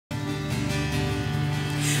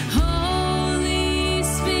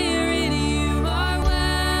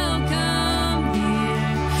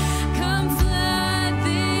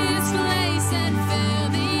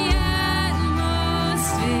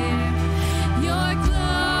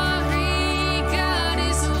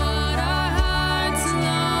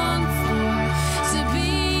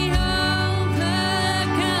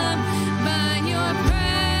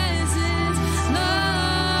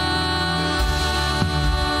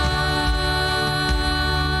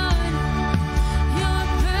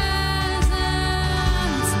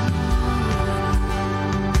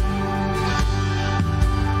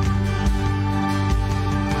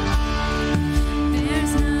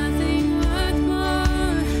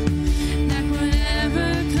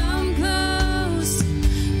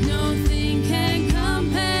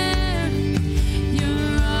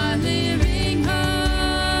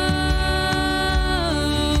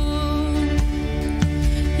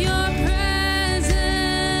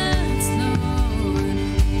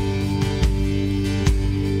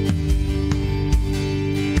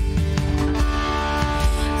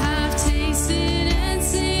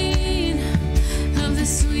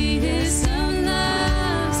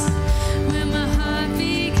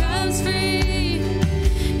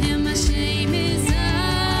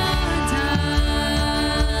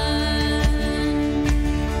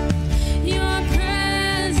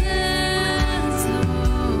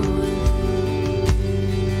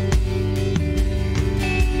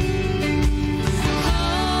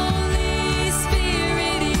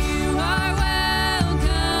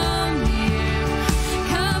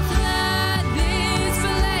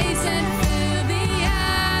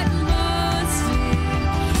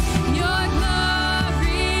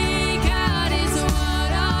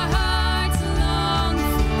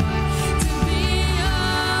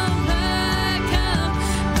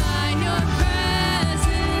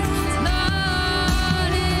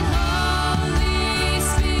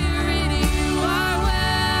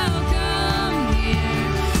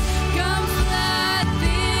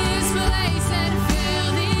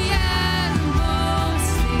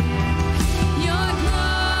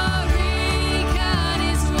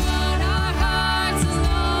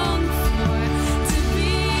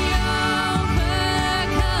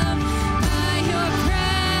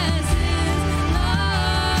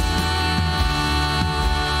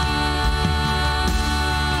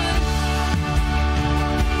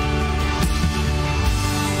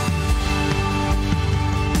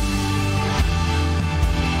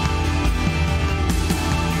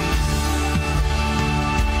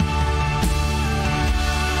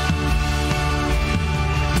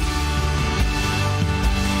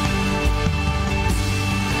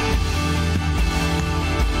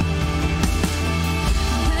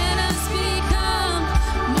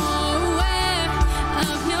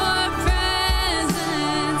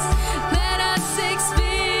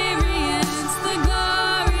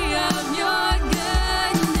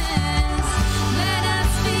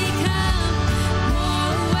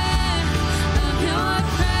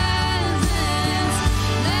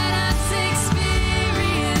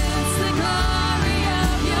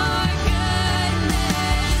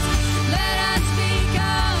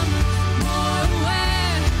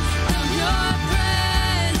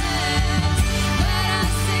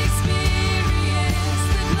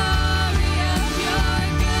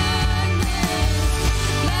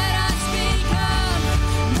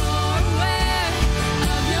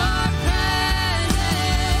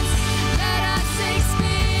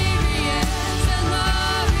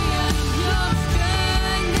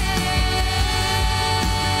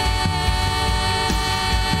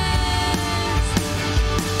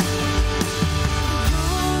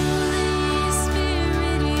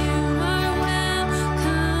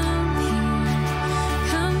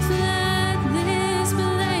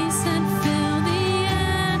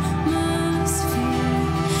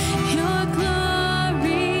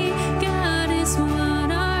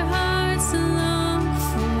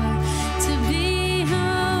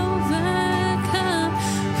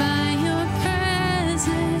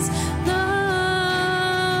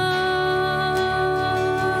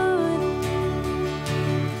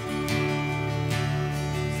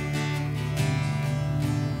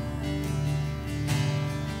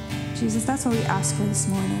Jesus, that's what we ask for this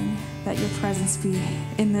morning, that your presence be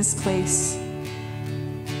in this place,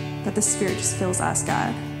 that the Spirit just fills us,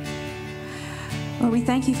 God. Lord, we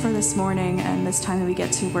thank you for this morning and this time that we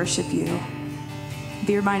get to worship you.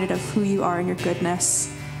 Be reminded of who you are and your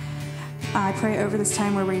goodness. I pray over this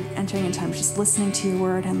time where we're entering into time just listening to your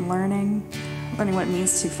word and learning what it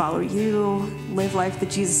means to follow you, live life the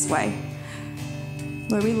Jesus way.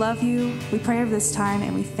 Lord, we love you. We pray over this time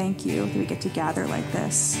and we thank you that we get to gather like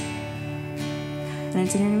this. And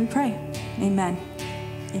it's in your name we pray. Amen.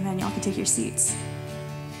 Amen. Y'all can take your seats.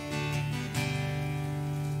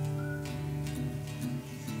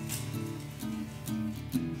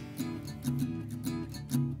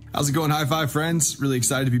 How's it going, High Five friends? Really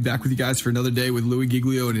excited to be back with you guys for another day with Louis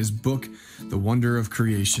Giglio and his book, The Wonder of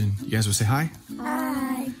Creation. You guys want to say hi?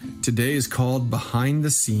 Hi. Today is called Behind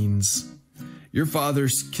the Scenes. Your Father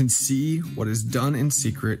can see what is done in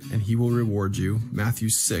secret, and he will reward you. Matthew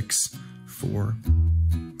 6:4.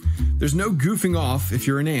 There's no goofing off if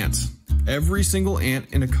you're an ant. Every single ant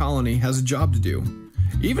in a colony has a job to do,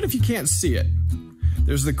 even if you can't see it.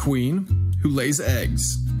 There's the queen, who lays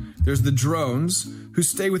eggs. There's the drones, who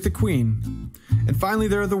stay with the queen. And finally,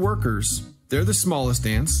 there are the workers. They're the smallest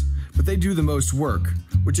ants, but they do the most work,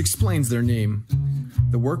 which explains their name.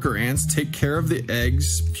 The worker ants take care of the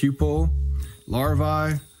eggs, pupal,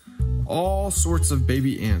 larvae, all sorts of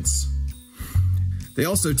baby ants. They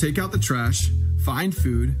also take out the trash, find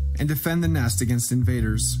food, and defend the nest against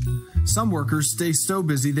invaders. Some workers stay so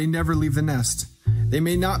busy they never leave the nest. They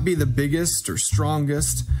may not be the biggest or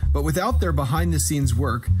strongest, but without their behind-the-scenes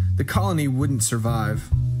work, the colony wouldn't survive.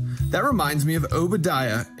 That reminds me of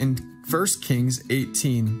Obadiah in 1 Kings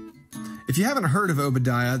 18. If you haven't heard of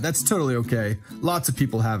Obadiah, that's totally okay. Lots of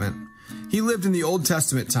people haven't. He lived in the Old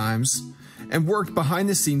Testament times and worked behind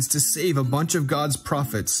the scenes to save a bunch of God's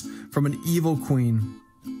prophets from an evil queen.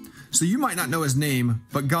 So you might not know his name,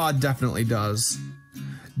 but God definitely does.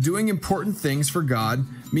 Doing important things for God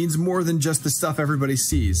means more than just the stuff everybody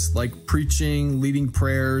sees, like preaching, leading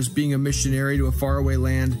prayers, being a missionary to a faraway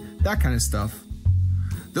land, that kind of stuff.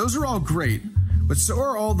 Those are all great, but so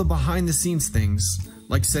are all the behind-the-scenes things,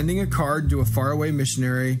 like sending a card to a faraway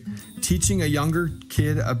missionary, teaching a younger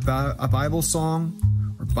kid about a Bible song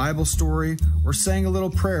or Bible story, or saying a little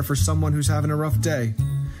prayer for someone who's having a rough day.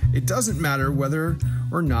 It doesn't matter whether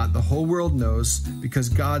or not the whole world knows, because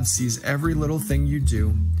God sees every little thing you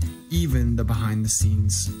do, even the behind the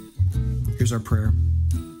scenes. Here's our prayer.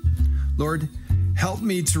 Lord, help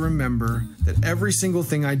me to remember that every single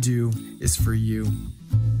thing I do is for you,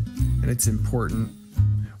 and it's important,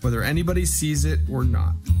 whether anybody sees it or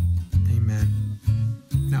not. Amen.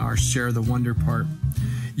 Now our share the wonder part.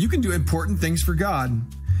 You can do important things for God.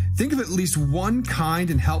 Think of at least one kind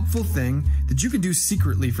and helpful thing that you can do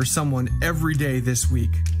secretly for someone every day this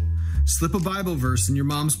week. Slip a Bible verse in your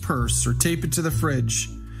mom's purse or tape it to the fridge.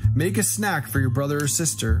 Make a snack for your brother or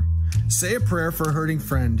sister. Say a prayer for a hurting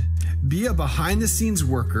friend. Be a behind-the-scenes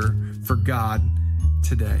worker for God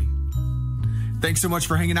today. Thanks so much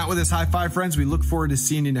for hanging out with us, High Five friends. We look forward to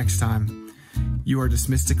seeing you next time. You are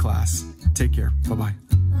dismissed to class. Take care. Bye-bye.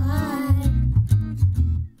 Bye.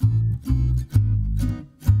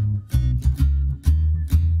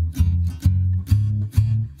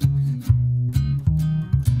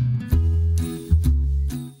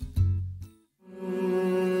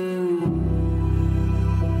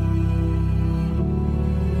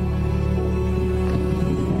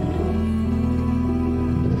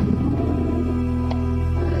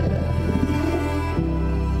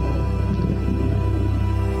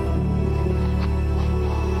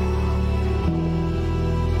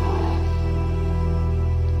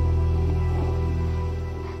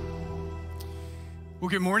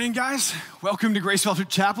 Good morning, guys. Welcome to Grace Fellowship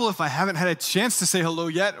Chapel. If I haven't had a chance to say hello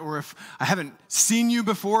yet, or if I haven't seen you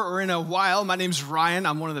before or in a while, my name's Ryan.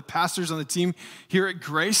 I'm one of the pastors on the team here at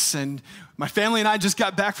Grace, and my family and I just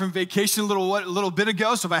got back from vacation a little bit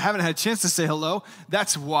ago, so if I haven't had a chance to say hello,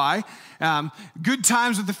 that's why. Good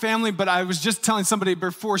times with the family, but I was just telling somebody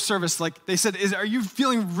before service, like they said, are you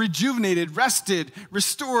feeling rejuvenated, rested,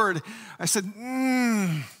 restored? I said,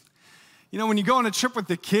 You know, when you go on a trip with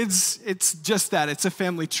the kids, it's just that. It's a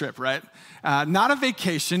family trip, right? Not a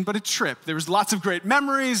vacation, but a trip. There was lots of great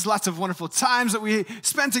memories, lots of wonderful times that we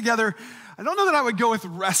spent together. I don't know that I would go with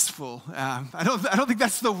restful. I don't think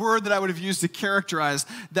that's the word that I would have used to characterize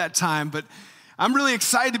that time, but I'm really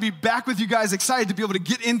excited to be back with you guys, excited to be able to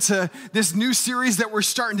get into this new series that we're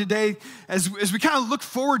starting today as we kind of look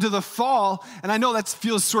forward to the fall. And I know that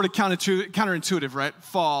feels sort of counterintuitive, right?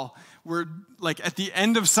 Fall. We're like at the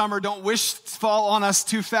end of summer. Don't wish fall on us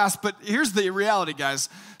too fast. But here's the reality, guys.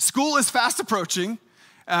 School is fast approaching.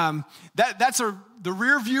 The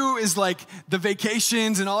rear view is like the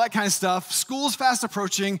vacations and all that kind of stuff. School's fast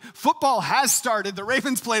approaching. Football has started. The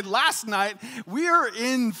Ravens played last night. We are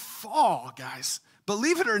in fall, guys.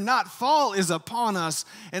 Believe it or not, fall is upon us.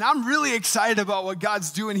 And I'm really excited about what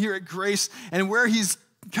God's doing here at Grace and where he's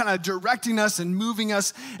kind of directing us and moving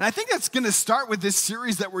us. And I think that's going to start with this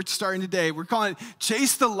series that we're starting today. We're calling it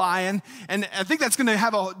Chase the Lion. And I think that's going to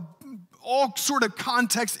have all sort of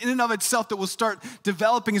context in and of itself that we'll start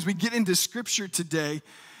developing as we get into scripture today.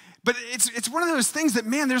 But it's one of those things that,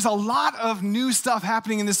 man, there's a lot of new stuff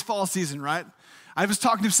happening in this fall season, right? I was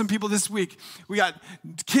talking to some people this week. We got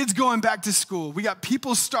kids going back to school. We got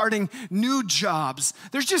people starting new jobs.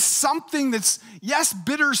 There's just something that's, yes,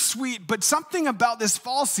 bittersweet, but something about this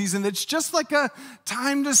fall season that's just like a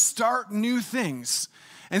time to start new things.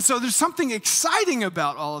 And so there's something exciting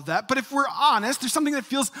about all of that. But if we're honest, there's something that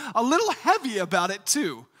feels a little heavy about it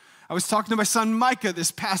too. I was talking to my son Micah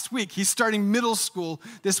this past week. He's starting middle school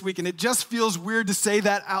this week, and it just feels weird to say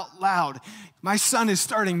that out loud. My son is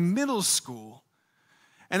starting middle school.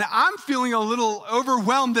 And I'm feeling a little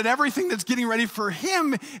overwhelmed at everything that's getting ready for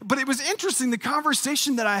him. But it was interesting, the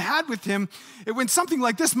conversation that I had with him, it went something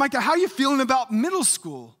like this: Micah, how are you feeling about middle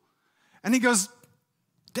school? And he goes,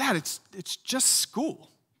 Dad, it's just school.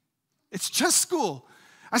 It's just school.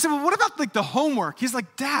 I said, well, what about like the homework? He's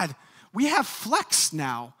like, Dad, we have Flex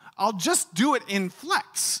now. I'll just do it in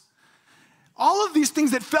Flex. All of these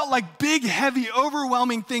things that felt like big, heavy,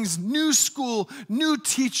 overwhelming things, new school, new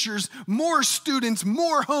teachers, more students,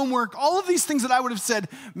 more homework, all of these things that I would have said,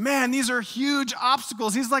 man, these are huge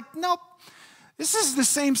obstacles. He's like, nope, this is the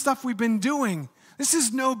same stuff we've been doing. This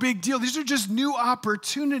is no big deal. These are just new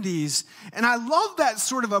opportunities. And I love that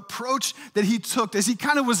sort of approach that he took as he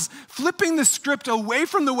kind of was flipping the script away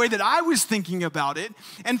from the way that I was thinking about it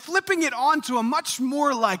and flipping it onto a much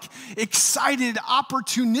more like excited,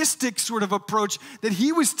 opportunistic sort of approach that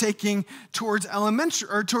he was taking towards elementary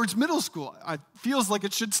or towards middle school. It feels like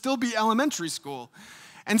it should still be elementary school.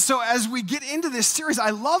 And so as we get into this series,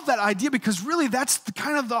 I love that idea because really that's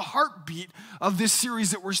kind of the heartbeat of this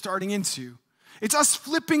series that we're starting into. It's us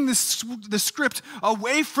flipping the script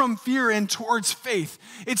away from fear and towards faith.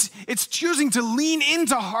 It's choosing to lean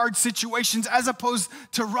into hard situations as opposed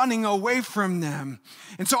to running away from them.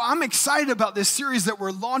 And so I'm excited about this series that we're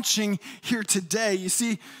launching here today. You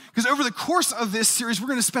see, because over the course of this series, we're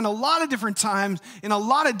going to spend a lot of different time in a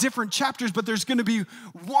lot of different chapters, but there's going to be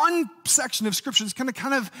one section of scripture that's going to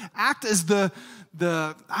kind of act as the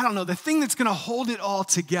thing that's going to hold it all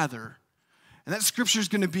together. And that scripture is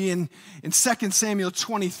going to be in 2 Samuel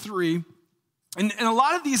 23. And a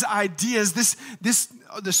lot of these ideas,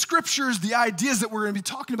 the scriptures, the ideas that we're going to be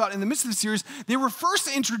talking about in the midst of the series, they were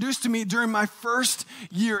first introduced to me during my first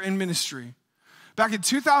year in ministry. Back in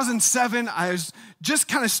 2007, I was just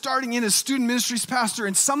kind of starting in as student ministries pastor,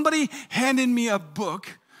 and somebody handed me a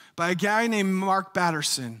book by a guy named Mark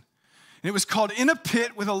Batterson. And it was called In a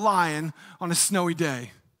Pit with a Lion on a Snowy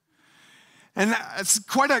Day. And it's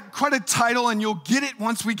quite a title, and you'll get it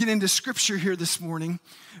once we get into scripture here this morning.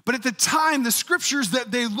 But at the time, the scriptures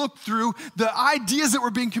that they looked through, the ideas that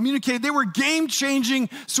were being communicated, they were game-changing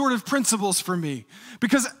sort of principles for me.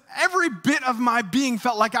 Because every bit of my being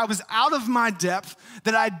felt like I was out of my depth,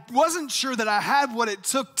 that I wasn't sure that I had what it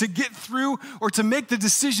took to get through or to make the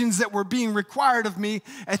decisions that were being required of me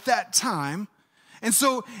at that time. And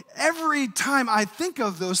so every time I think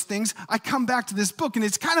of those things, I come back to this book. And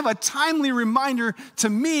it's kind of a timely reminder to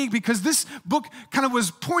me because this book kind of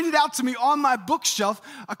was pointed out to me on my bookshelf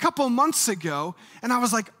a couple months ago. And I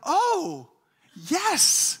was like, oh,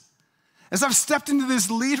 yes. As I've stepped into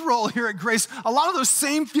this lead role here at Grace, a lot of those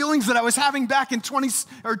same feelings that I was having back in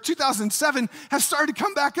 2007 have started to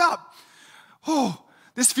come back up. Oh,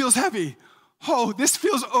 this feels heavy. Oh, this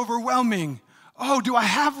feels overwhelming. Oh, do I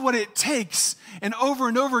have what it takes? And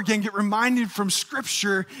over again, get reminded from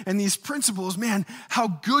scripture and these principles, man, how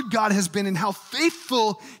good God has been and how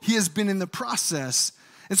faithful he has been in the process.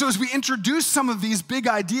 And so as we introduce some of these big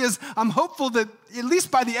ideas, I'm hopeful that at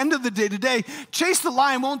least by the end of the day today, Chase the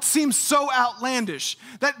Lion won't seem so outlandish.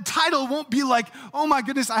 That title won't be like, oh my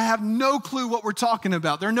goodness, I have no clue what we're talking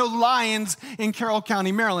about. There are no lions in Carroll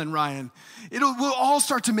County, Maryland, Ryan. We'll all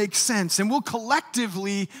start to make sense, and we'll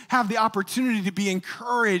collectively have the opportunity to be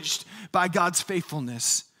encouraged by God's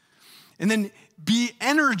faithfulness. And then be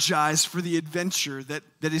energized for the adventure that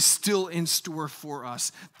is still in store for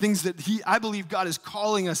us. Things that I believe God is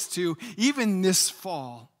calling us to, even this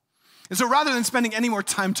fall. And so rather than spending any more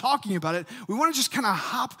time talking about it, we want to just kind of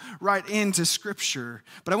hop right into scripture.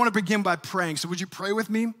 But I want to begin by praying. So would you pray with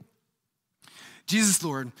me? Jesus,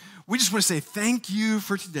 Lord, we just want to say thank you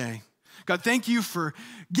for today. God, thank you for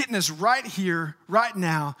getting us right here, right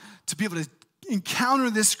now, to be able to encounter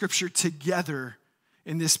this scripture together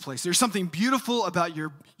in this place. There's something beautiful about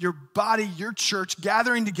your body, your church,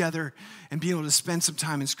 gathering together and being able to spend some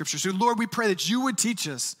time in scripture. So Lord, we pray that you would teach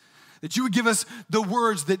us, that you would give us the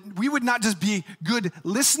words, that we would not just be good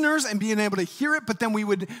listeners and being able to hear it, but then we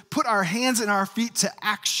would put our hands and our feet to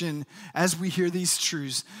action as we hear these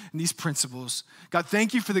truths and these principles. God,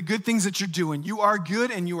 thank you for the good things that you're doing. You are good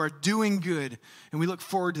and you are doing good. And we look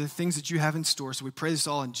forward to the things that you have in store. So we pray this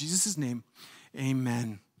all in Jesus' name.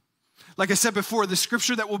 Amen. Like I said before, the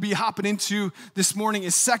scripture that we'll be hopping into this morning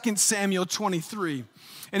is 2 Samuel 23.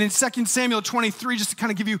 And in 2 Samuel 23, just to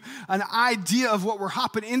kind of give you an idea of what we're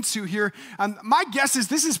hopping into here, my guess is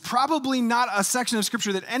this is probably not a section of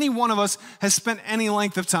scripture that any one of us has spent any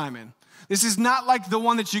length of time in. This is not like the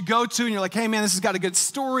one that you go to and you're like, hey man, this has got a good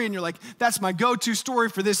story. And you're like, that's my go-to story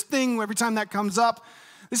for this thing every time that comes up.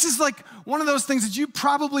 This is like one of those things that you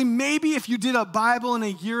probably, maybe if you did a Bible in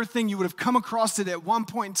a year thing, you would have come across it at one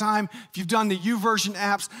point in time if you've done the YouVersion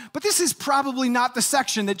apps. But this is probably not the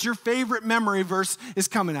section that your favorite memory verse is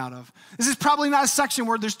coming out of. This is probably not a section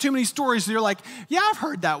where there's too many stories that you're like, yeah, I've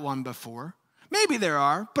heard that one before. Maybe there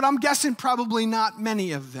are, but I'm guessing probably not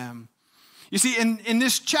many of them. You see, in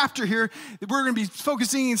this chapter here, we're going to be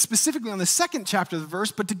focusing specifically on the second chapter of the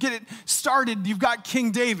verse, but to get it started, you've got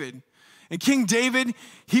King David. And King David,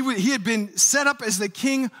 he had been set up as the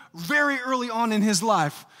king very early on in his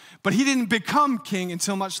life, but he didn't become king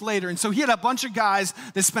until much later. And so he had a bunch of guys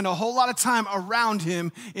that spent a whole lot of time around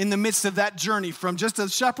him in the midst of that journey, from just a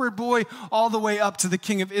shepherd boy all the way up to the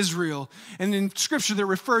king of Israel. And in scripture, they're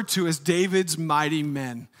referred to as David's mighty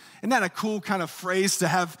men. Isn't that a cool kind of phrase to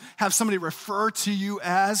have somebody refer to you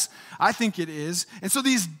as? I think it is. And so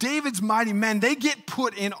these David's mighty men, they get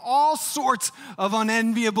put in all sorts of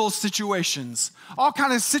unenviable situations, all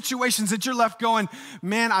kind of situations that you're left going,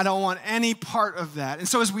 man, I don't want any part of that. And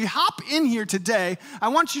so as we hop in here today, I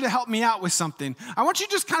want you to help me out with something. I want you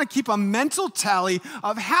to just kind of keep a mental tally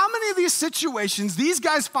of how many of these situations these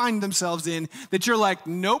guys find themselves in that you're like,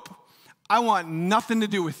 nope, I want nothing to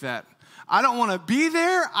do with that. I don't want to be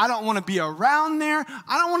there. I don't want to be around there.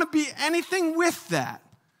 I don't want to be anything with that.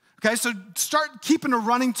 Okay, so start keeping a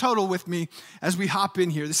running total with me as we hop in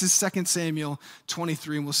here. This is 2 Samuel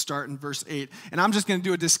 23, and we'll start in verse 8. And I'm just going to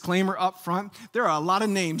do a disclaimer up front. There are a lot of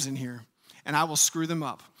names in here, and I will screw them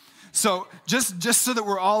up. So just so that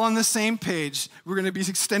we're all on the same page, we're going to be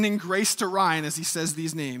extending grace to Ryan as he says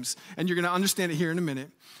these names, and you're going to understand it here in a minute.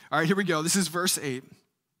 All right, here we go. This is verse 8.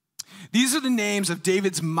 These are the names of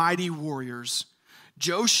David's mighty warriors.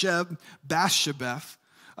 Josheb-Basshebeth,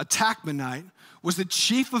 a Tachmonite, was the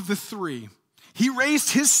chief of the three. He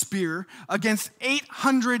raised his spear against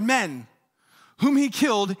 800 men, whom he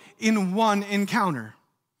killed in one encounter.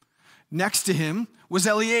 Next to him was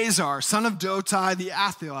Eleazar, son of Dotai the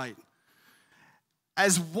Athilite.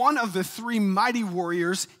 As one of the three mighty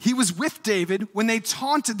warriors, he was with David when they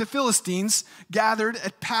taunted the Philistines gathered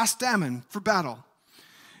at Pas-dammim for battle.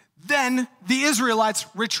 Then the Israelites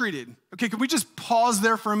retreated. Okay, can we just pause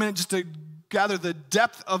there for a minute just to gather the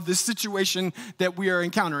depth of the situation that we are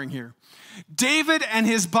encountering here? David and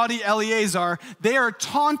his buddy Eleazar, they are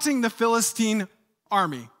taunting the Philistine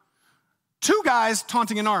army. Two guys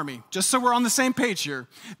taunting an army, just so we're on the same page here.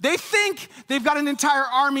 They think they've got an entire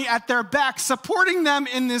army at their back supporting them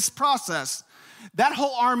in this process. That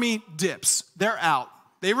whole army dips. They're out.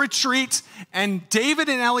 They retreat, and David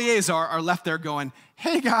and Eleazar are left there going,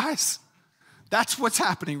 hey guys, that's what's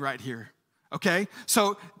happening right here, okay?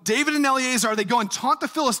 So David and Eleazar, they go and taunt the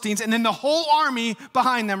Philistines, and then the whole army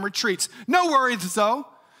behind them retreats. No worries though,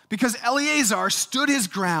 because Eleazar stood his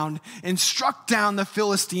ground and struck down the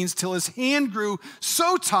Philistines till his hand grew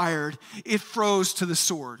so tired it froze to the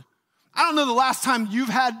sword. I don't know the last time you've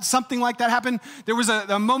had something like that happen. There was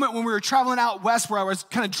a moment when we were traveling out west where I was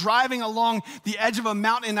kind of driving along the edge of a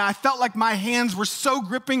mountain, and I felt like my hands were so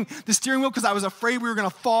gripping the steering wheel because I was afraid we were going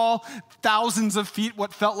to fall thousands of feet,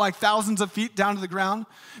 what felt like thousands of feet down to the ground.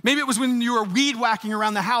 Maybe it was when you were weed whacking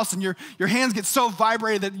around the house and your hands get so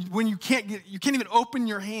vibrated that when you can't even open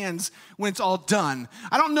your hands when it's all done.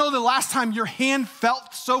 I don't know the last time your hand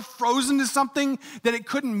felt so frozen to something that it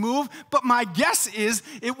couldn't move, but my guess is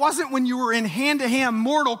it wasn't when you were in hand-to-hand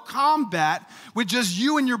mortal combat with just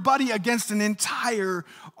you and your buddy against an entire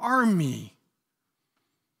army.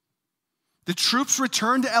 The troops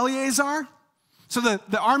returned to Eleazar. So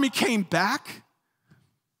the army came back.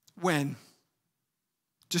 When?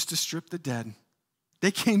 Just to strip the dead. They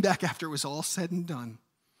came back after it was all said and done.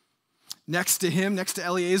 Next to him, next to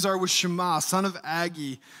Eleazar, was Shema, son of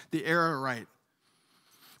Agi, the Ararite.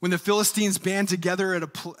 When the Philistines band together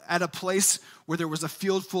at a place where there was a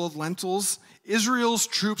field full of lentils, Israel's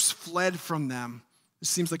troops fled from them. This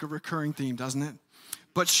seems like a recurring theme, doesn't it?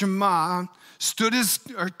 But Shammah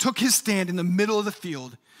took his stand in the middle of the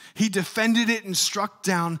field. He defended it and struck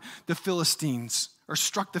the Philistines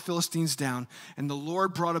down, and the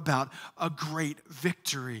Lord brought about a great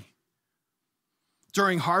victory.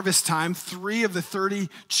 During harvest time, 3 of the 30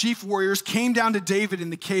 chief warriors came down to David in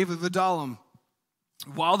the cave of Adullam,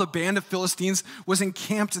 while the band of Philistines was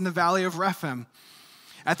encamped in the valley of Rephaim.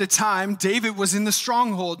 At the time, David was in the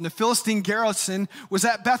stronghold, and the Philistine garrison was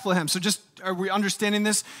at Bethlehem. So are we understanding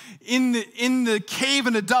this? In the cave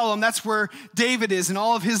in Adullam, that's where David is and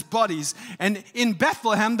all of his buddies. And in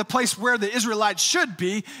Bethlehem, the place where the Israelites should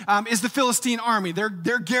be, is the Philistine army. Their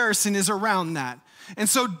garrison is around that. And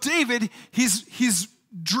so David, he's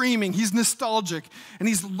dreaming, he's nostalgic, and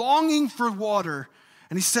he's longing for water.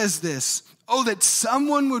 And he says this, "Oh, that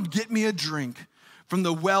someone would get me a drink from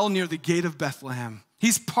the well near the gate of Bethlehem."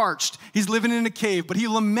 He's parched. He's living in a cave, but he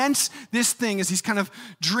laments this thing as he's kind of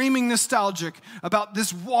dreaming nostalgic about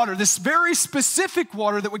this water, this very specific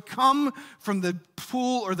water that would come from the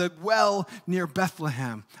pool or the well near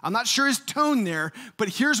Bethlehem. I'm not sure his tone there, but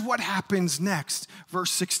here's what happens next. Verse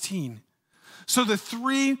 16. So the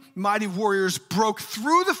 3 mighty warriors broke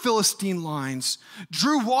through the Philistine lines,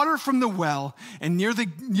 drew water from the well and near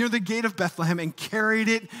the gate of Bethlehem and carried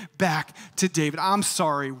it back to David. I'm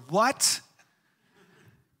sorry, what?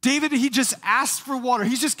 David, he just asked for water.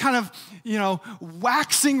 He's just kind of,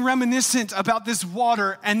 waxing reminiscent about this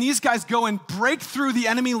water. And these guys go and break through the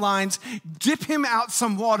enemy lines, dip him out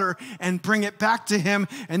some water, and bring it back to him.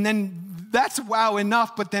 And then that's wow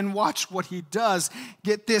enough, but then watch what he does.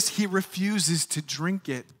 Get this, he refuses to drink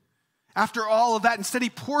it. After all of that, instead he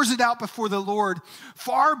pours it out before the Lord.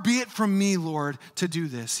 "Far be it from me, Lord, to do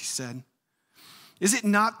this," he said. "Is it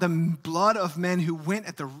not the blood of men who went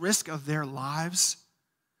at the risk of their lives?"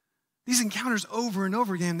 These encounters over and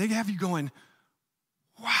over again, they have you going,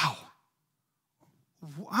 wow,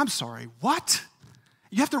 I'm sorry, what?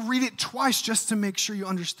 You have to read it twice just to make sure you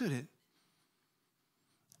understood it.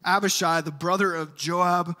 Abishai, the brother of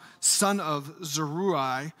Joab, son of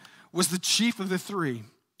Zeruiah, was the chief of the 3.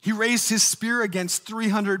 He raised his spear against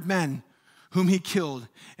 300 men, whom he killed,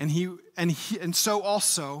 and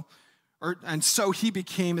so he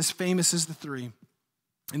became as famous as the 3.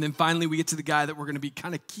 And then finally, we get to the guy that we're going to be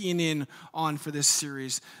kind of keying in on for this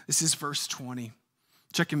series. This is verse 20.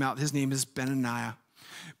 Check him out. His name is Benaiah.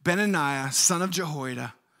 Benaiah, son of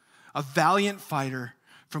Jehoiada, a valiant fighter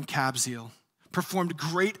from Kabzeel, performed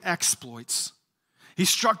great exploits. He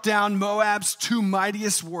struck down Moab's 2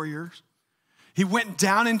 mightiest warriors. He went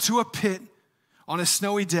down into a pit on a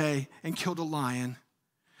snowy day and killed a lion.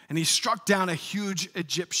 And he struck down a huge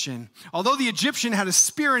Egyptian. Although the Egyptian had a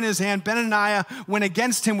spear in his hand, Benaiah went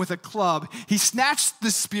against him with a club. He snatched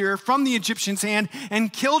the spear from the Egyptian's hand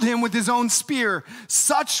and killed him with his own spear.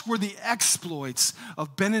 Such were the exploits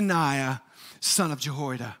of Benaiah, son of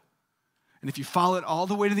Jehoiada. And if you follow it all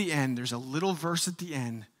the way to the end, there's a little verse at the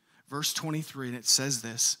end, verse 23, and it says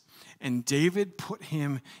this, "And David put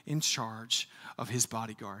him in charge of his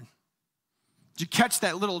bodyguard." Did you catch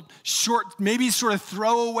that little short, maybe sort of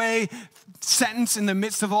throwaway sentence in the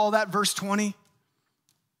midst of all that, verse 20?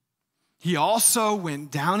 He also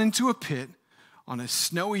went down into a pit on a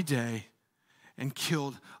snowy day and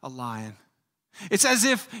killed a lion. It's as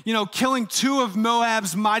if, killing 2 of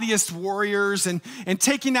Moab's mightiest warriors and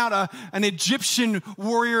taking out an Egyptian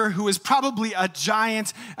warrior who was probably a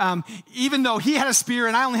giant, even though he had a spear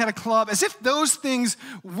and I only had a club, as if those things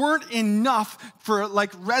weren't enough for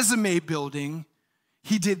resume building,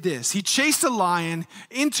 he did this. He chased a lion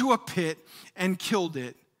into a pit and killed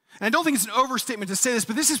it. And I don't think it's an overstatement to say this,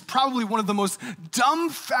 but this is probably one of the most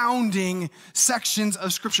dumbfounding sections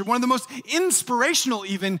of Scripture, one of the most inspirational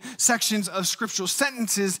even sections of scriptural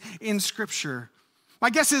sentences in Scripture. My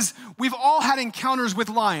guess is we've all had encounters with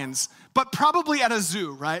lions, but probably at a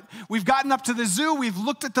zoo, right? We've gotten up to the zoo, we've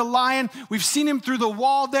looked at the lion, we've seen him through the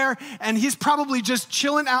wall there, and he's probably just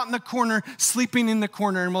chilling out in the corner, sleeping in the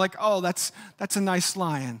corner, and we're like, oh, that's a nice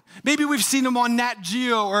lion. Maybe we've seen him on Nat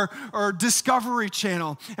Geo or Discovery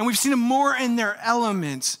Channel, and we've seen him more in their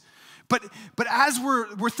element. But as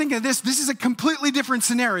we're thinking of this is a completely different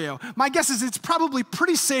scenario. My guess is it's probably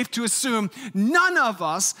pretty safe to assume none of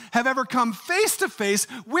us have ever come face to face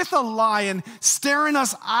with a lion staring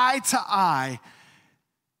us eye to eye,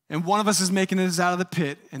 and one of us is making it out of the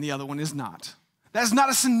pit and the other one is not. That's not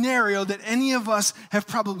a scenario that any of us have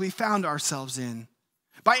probably found ourselves in.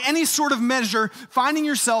 By any sort of measure, finding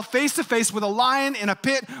yourself face to face with a lion in a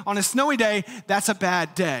pit on a snowy day, that's a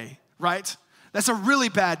bad day, right? That's a really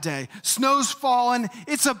bad day. Snow's fallen.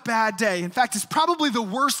 It's a bad day. In fact, it's probably the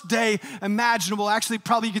worst day imaginable. Actually,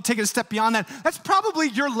 probably you could take it a step beyond that. That's probably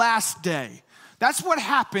your last day. That's what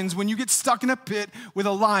happens when you get stuck in a pit with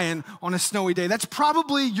a lion on a snowy day. That's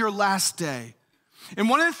probably your last day. And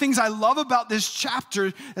one of the things I love about this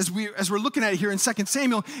chapter, as we're looking at it here in 2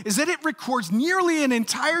 Samuel, is that it records nearly an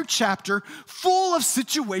entire chapter full of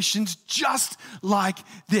situations just like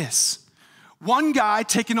this. One guy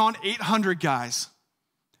taking on 800 guys.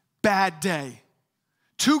 Bad day.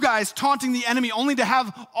 Two guys taunting the enemy only to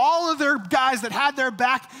have all of their guys that had their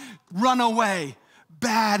back run away.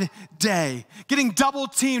 Bad day. Getting double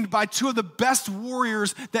teamed by two of the best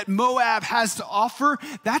warriors that Moab has to offer.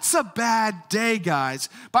 That's a bad day, guys.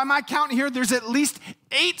 By my count here, there's at least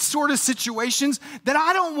 8 sort of situations that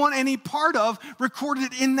I don't want any part of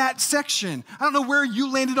recorded in that section. I don't know where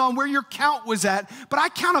you landed on, where your count was at, but I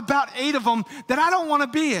count about 8 of them that I don't want to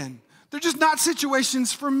be in. They're just not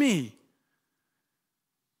situations for me.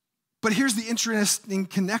 But here's the interesting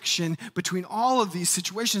connection between all of these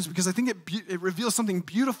situations, because I think it reveals something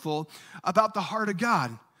beautiful about the heart of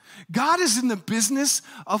God. God is in the business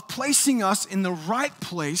of placing us in the right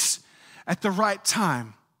place at the right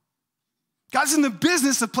time. God's in the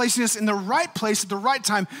business of placing us in the right place at the right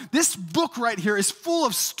time. This book right here is full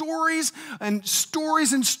of stories and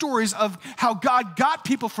stories and stories of how God got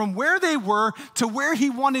people from where they were to where he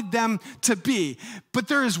wanted them to be. But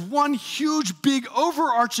there is one huge, big,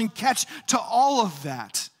 overarching catch to all of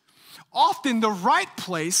that. Often the right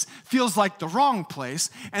place feels like the wrong place,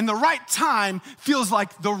 and the right time feels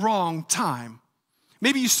like the wrong time.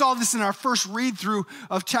 Maybe you saw this in our first read through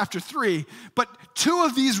of chapter 3, but 2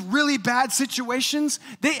 of these really bad situations,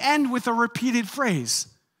 they end with a repeated phrase.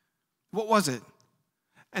 What was it?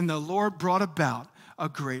 And the Lord brought about a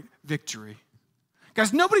great victory.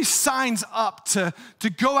 Guys, nobody signs up to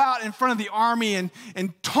go out in front of the army and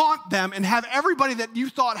taunt them and have everybody that you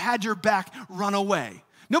thought had your back run away.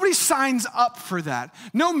 Nobody signs up for that.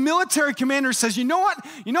 No military commander says, you know what?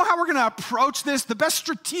 You know how we're going to approach this? The best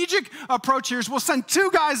strategic approach here is we'll send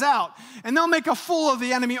 2 guys out, and they'll make a fool of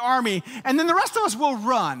the enemy army, and then the rest of us will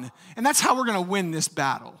run, and that's how we're going to win this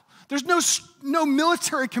battle. There's no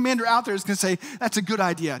military commander out there that's going to say, that's a good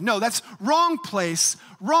idea. No, that's wrong place,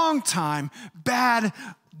 wrong time, bad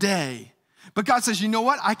day. But God says, you know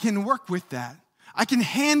what? I can work with that. I can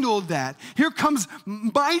handle that. Here comes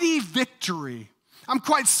mighty victory. I'm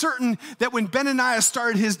quite certain that when Benaniah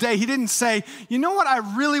started his day, he didn't say, you know what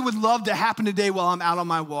I really would love to happen today while I'm out on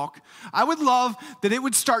my walk? I would love that it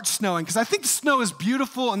would start snowing, because I think snow is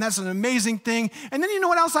beautiful and that's an amazing thing. And then you know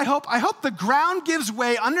what else I hope? I hope the ground gives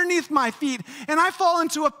way underneath my feet and I fall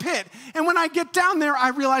into a pit. And when I get down there, I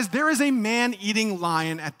realize there is a man-eating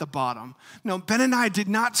lion at the bottom. No, Benaniah did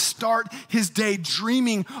not start his day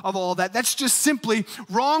dreaming of all that. That's just simply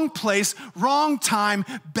wrong place, wrong time,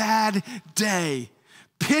 bad day.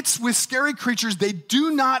 Pits with scary creatures, they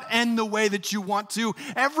do not end the way that you want to.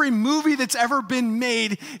 Every movie that's ever been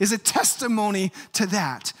made is a testimony to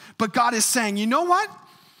that. But God is saying, you know what?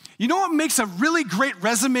 You know what makes a really great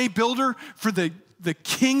resume builder for the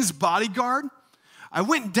king's bodyguard? I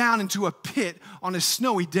went down into a pit on a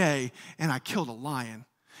snowy day and I killed a lion.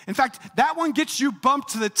 In fact, that one gets you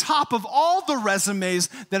bumped to the top of all the resumes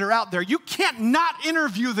that are out there. You can't not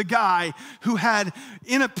interview the guy who had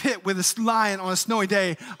in a pit with a lion on a snowy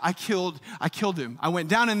day. I killed him. I went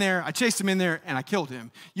down in there, I chased him in there, and I killed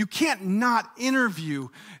him. You can't not interview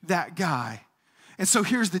that guy. And so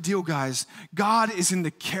here's the deal, guys. God is in the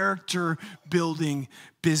character building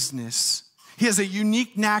business. He has a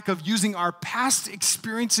unique knack of using our past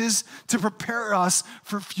experiences to prepare us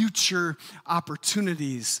for future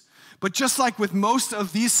opportunities. But just like with most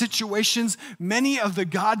of these situations, many of the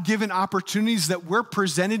God-given opportunities that we're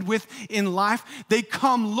presented with in life, they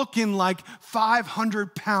come looking like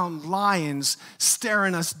 500-pound lions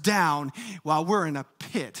staring us down while we're in a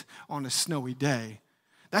pit on a snowy day.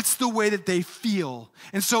 That's the way that they feel.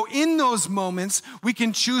 And so in those moments, we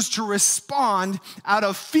can choose to respond out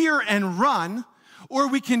of fear and run, or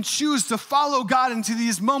we can choose to follow God into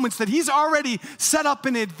these moments that he's already set up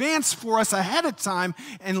in advance for us ahead of time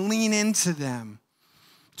and lean into them.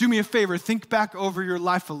 Do me a favor, think back over your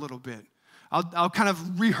life a little bit. I'll kind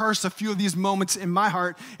of rehearse a few of these moments in my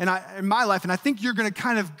heart and in my life, and I think you're going to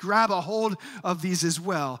kind of grab a hold of these as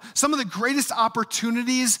well. Some of the greatest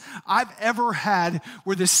opportunities I've ever had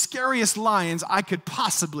were the scariest lions I could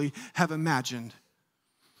possibly have imagined.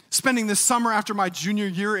 Spending the summer after my junior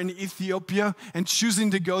year in Ethiopia and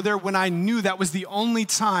choosing to go there when I knew that was the only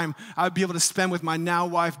time I would be able to spend with my now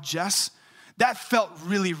wife, Jess, that felt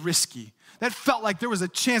really risky. That felt like there was a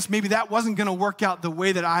chance maybe that wasn't going to work out the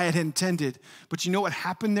way that I had intended. But you know what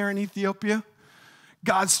happened there in Ethiopia?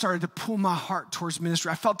 God started to pull my heart towards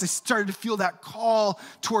ministry. I started to feel that call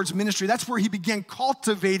towards ministry. That's where he began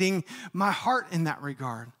cultivating my heart in that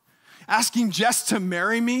regard. Asking Jess to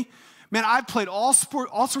marry me. Man, I've played all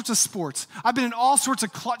sorts of sports. I've been in all sorts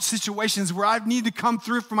of clutch situations where I've needed to come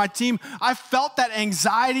through for my team. I felt that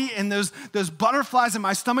anxiety and those butterflies in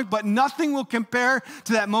my stomach, but nothing will compare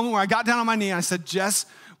to that moment where I got down on my knee and I said, Jess,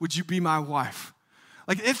 would you be my wife?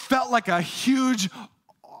 Like, it felt like a huge,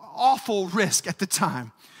 awful risk at the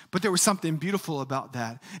time, but there was something beautiful about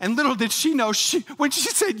that. And little did she know, when she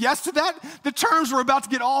said yes to that, the terms were about to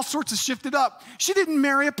get all sorts of shifted up. She didn't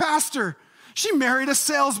marry a pastor. She married a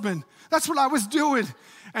salesman. That's what I was doing.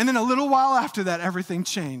 And then a little while after that, everything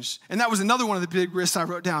changed. And that was another one of the big risks I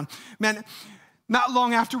wrote down. Man, not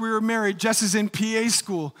long after we were married, Jess is in PA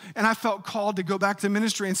school, and I felt called to go back to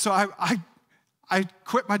ministry. And so I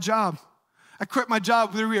quit my job. I quit my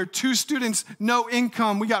job. We were 2 students, no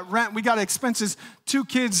income. We got rent, we got expenses, 2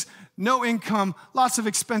 kids, no income, lots of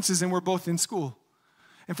expenses, and we're both in school.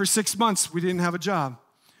 And for 6 months, we didn't have a job,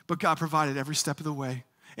 but God provided every step of the way.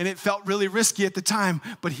 And it felt really risky at the time,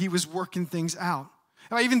 but he was working things out.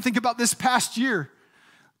 And I even think about this past year.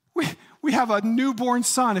 We have a newborn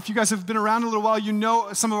son. If you guys have been around a little while, you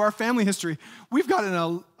know some of our family history. We've got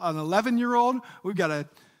an 11-year-old. We've got a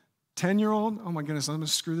 10-year-old. Oh my goodness, I'm going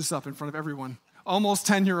to screw this up in front of everyone. Almost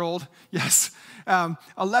 10-year-old, yes.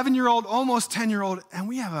 11-year-old, almost 10-year-old, and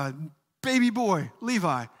we have a baby boy,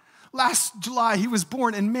 Levi. Last July, he was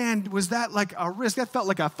born, and man, was that like a risk. That felt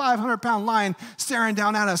like a 500-pound lion staring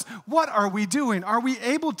down at us. What are we doing? Are we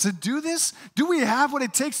able to do this? Do we have what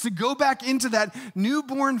it takes to go back into that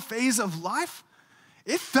newborn phase of life?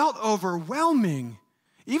 It felt overwhelming.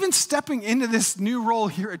 Even stepping into this new role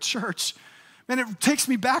here at church, man, it takes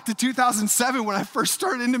me back to 2007 when I first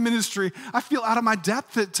started into ministry. I feel out of my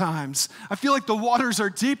depth at times. I feel like the waters are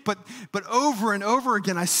deep, but over and over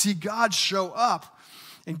again, I see God show up.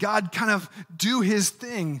 And God kind of do his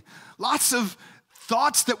thing. Lots of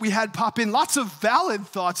thoughts that we had pop in, lots of valid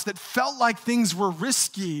thoughts that felt like things were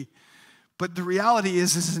risky. But the reality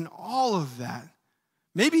is in all of that,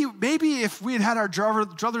 maybe if we had our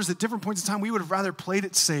druthers at different points in time, we would have rather played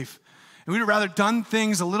it safe. And we'd have rather done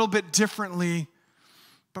things a little bit differently.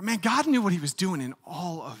 But man, God knew what he was doing in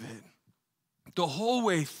all of it. The whole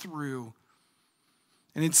way through.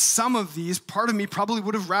 And in some of these, part of me probably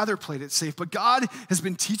would have rather played it safe. But God has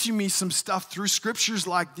been teaching me some stuff through scriptures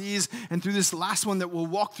like these and through this last one that we'll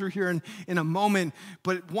walk through here in a moment.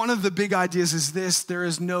 But one of the big ideas is this: there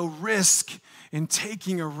is no risk in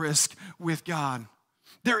taking a risk with God.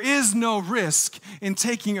 There is no risk in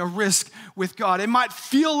taking a risk with God. It might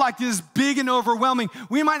feel like this big and overwhelming.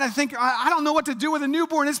 We might not think, I don't know what to do with a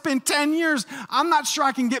newborn. It's been 10 years. I'm not sure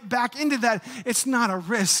I can get back into that. It's not a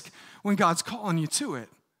risk when God's calling you to it.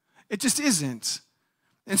 It just isn't.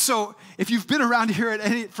 And so if you've been around here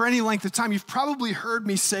for any length of time, you've probably heard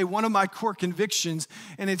me say one of my core convictions,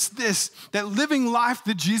 and it's this: that living life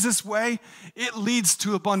the Jesus way, it leads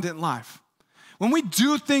to abundant life. When we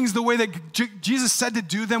do things the way that Jesus said to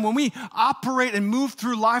do them, when we operate and move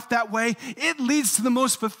through life that way, it leads to the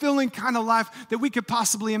most fulfilling kind of life that we could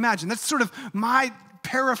possibly imagine. That's sort of my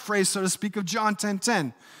paraphrase, so to speak, of John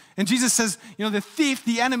 10:10. And Jesus says, the thief,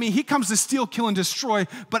 the enemy, he comes to steal, kill, and destroy,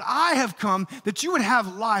 but I have come that you would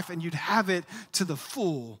have life and you'd have it to the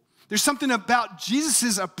full. There's something about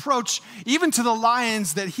Jesus' approach, even to the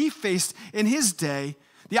lions that he faced in his day,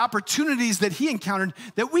 the opportunities that he encountered,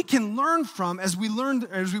 that we can learn from as we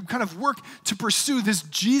kind of work to pursue this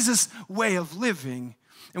Jesus way of living.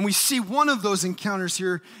 And we see one of those encounters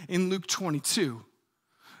here in Luke 22.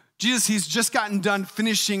 Jesus, he's just gotten done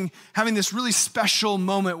having this really special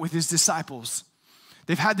moment with his disciples.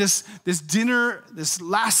 They've had this dinner, this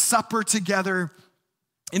Last Supper together.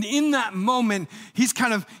 And in that moment, he's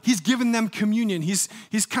given them communion. He's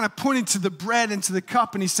kind of pointing to the bread and to the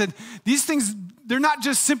cup, and he said, these things, they're not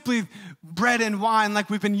just simply bread and wine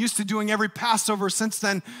like we've been used to doing every Passover since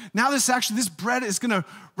then. Now this bread is going to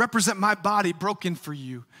represent my body broken for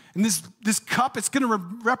you. And this cup, it's going to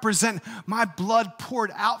represent my blood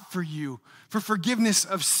poured out for you for forgiveness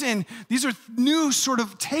of sin. These are new sort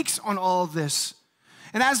of takes on all of this.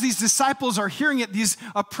 And as these disciples are hearing it, these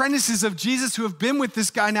apprentices of Jesus who have been with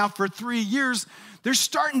this guy now for 3 years, they're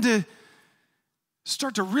starting to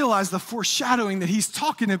realize the foreshadowing that he's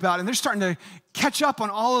talking about, and they're starting to catch up on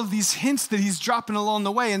all of these hints that he's dropping along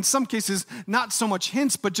the way. In some cases, not so much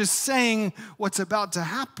hints, but just saying what's about to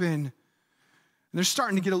happen. And they're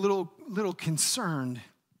starting to get a little concerned.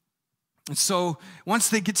 And so once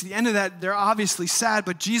they get to the end of that, they're obviously sad,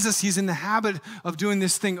 but Jesus, he's in the habit of doing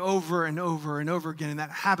this thing over and over and over again. And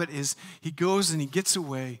that habit is he goes and he gets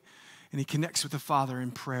away and he connects with the Father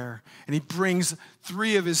in prayer. And he brings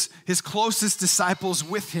 3 of his closest disciples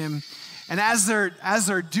with him. And as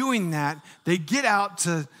they're doing that, they get out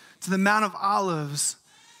to the Mount of Olives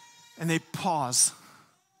and they pause.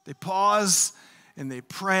 They pause and they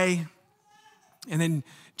pray. And then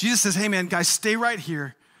Jesus says, hey man, guys, stay right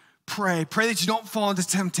here. Pray that you don't fall into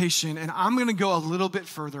temptation. And I'm going to go a little bit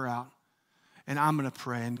further out and I'm going to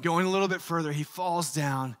pray. And going a little bit further, he falls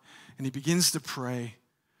down and he begins to pray.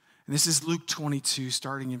 And this is Luke 22,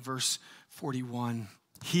 starting in verse 41.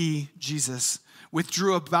 He, Jesus,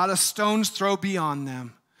 withdrew about a stone's throw beyond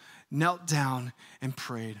them, knelt down and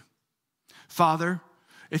prayed. Father,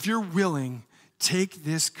 if you're willing, take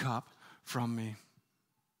this cup from me.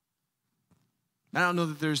 I don't know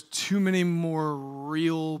that there's too many more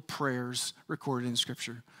real prayers recorded in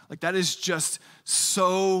Scripture. Like that is just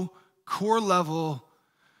so core level.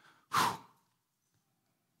 Whew.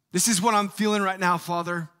 This is what I'm feeling right now,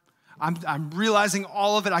 Father. I'm realizing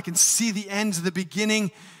all of it. I can see the end to the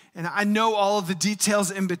beginning, and I know all of the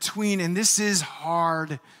details in between, and this is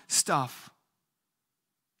hard stuff.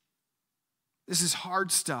 This is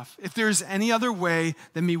hard stuff. If there's any other way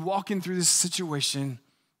than me walking through this situation,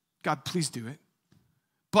 God, please do it.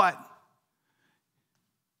 But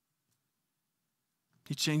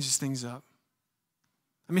he changes things up.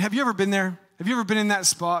 I mean, have you ever been there? Have you ever been in that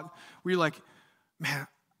spot where you're like, man,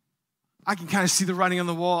 I can kind of see the writing on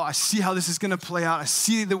the wall. I see how this is going to play out. I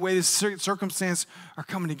see the way this circumstance are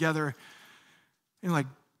coming together. And you're like,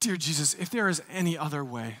 dear Jesus, if there is any other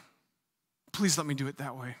way, please let me do it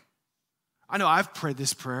that way. I know I've prayed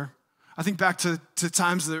this prayer. I think back to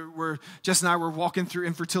times where Jess and I were walking through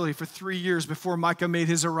infertility for 3 years before Micah made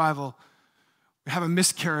his arrival. We have a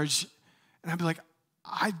miscarriage, and I'd be like,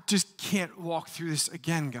 I just can't walk through this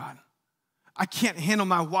again, God. I can't handle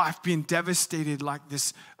my wife being devastated like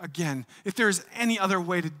this again. If there's any other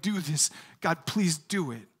way to do this, God, please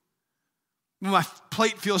do it. My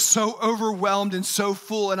plate feels so overwhelmed and so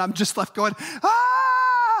full, and I'm just left going,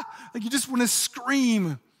 ah! Like you just want to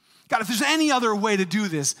scream. God, if there's any other way to do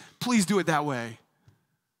this, please do it that way.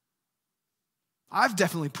 I've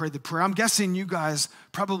definitely prayed the prayer. I'm guessing you guys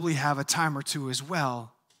probably have a time or two as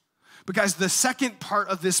well. But guys, the second part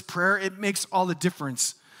of this prayer, it makes all the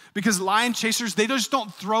difference. Because lion chasers, they just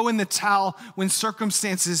don't throw in the towel when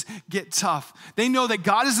circumstances get tough. They know that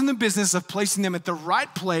God is in the business of placing them at the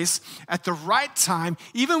right place at the right time,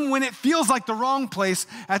 even when it feels like the wrong place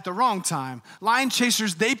at the wrong time. Lion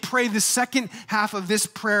chasers, they pray the second half of this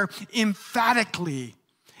prayer emphatically.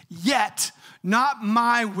 Yet, not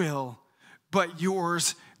my will, but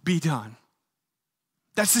yours be done.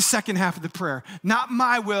 That's the second half of the prayer. Not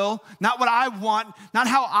my will, not what I want, not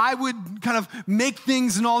how I would kind of make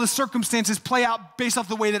things and all the circumstances play out based off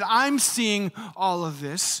the way that I'm seeing all of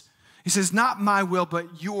this. He says, not my will,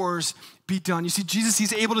 but yours be done. You see, Jesus,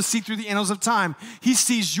 he's able to see through the annals of time. He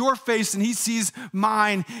sees your face and he sees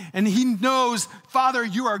mine, and he knows, Father,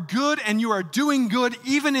 you are good and you are doing good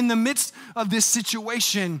even in the midst of this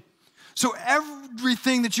situation. So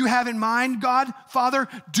everything that you have in mind, God, Father,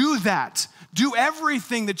 do that. Do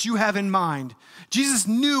everything that you have in mind. Jesus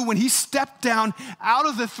knew when he stepped down out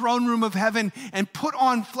of the throne room of heaven and put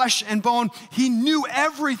on flesh and bone, he knew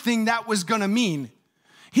everything that was going to mean.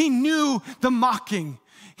 He knew the mocking.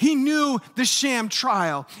 He knew the sham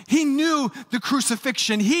trial. He knew the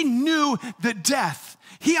crucifixion. He knew the death.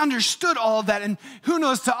 He understood all of that. And who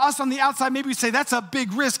knows, to us on the outside, maybe we say that's a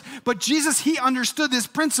big risk. But Jesus, he understood this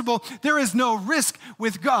principle. There is no risk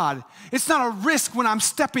with God. It's not a risk when I'm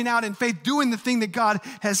stepping out in faith, doing the thing that God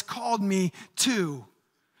has called me to.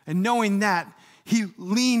 And knowing that, he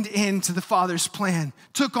leaned into the Father's plan,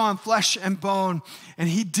 took on flesh and bone, and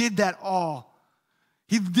he did that all.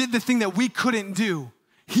 He did the thing that we couldn't do.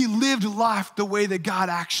 He lived life the way that God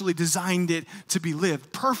actually designed it to be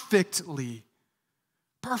lived, perfectly.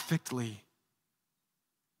 Perfectly.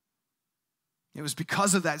 It was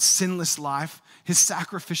because of that sinless life, his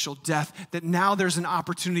sacrificial death, that now there's an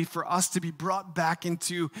opportunity for us to be brought back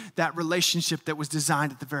into that relationship that was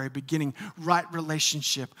designed at the very beginning, right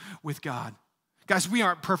relationship with God. Guys, we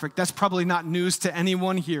aren't perfect. That's probably not news to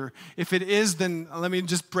anyone here. If it is, then let me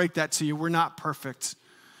just break that to you. We're not perfect.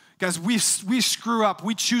 Guys, we screw up.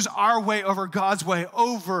 We choose our way over God's way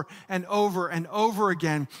over and over and over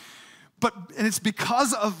again. And it's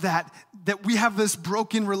because of that we have this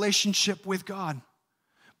broken relationship with God.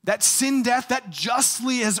 That sin death, that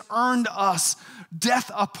justly has earned us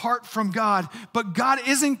death apart from God. But God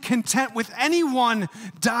isn't content with anyone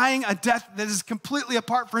dying a death that is completely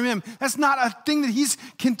apart from him. That's not a thing that he's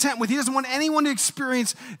content with. He doesn't want anyone to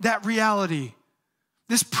experience that reality.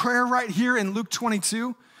 This prayer right here in Luke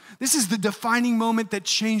 22, this is the defining moment that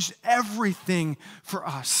changed everything for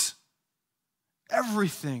us.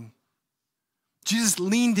 Everything. Jesus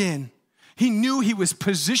leaned in. He knew he was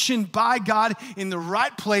positioned by God in the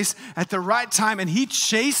right place at the right time, and he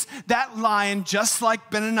chased that lion just like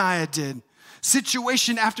Benaniah did.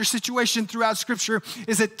 Situation after situation throughout Scripture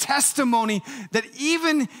is a testimony that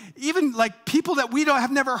even like people that we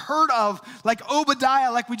have never heard of, like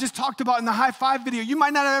Obadiah, like we just talked about in the high five video, you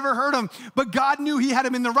might not have ever heard him, but God knew he had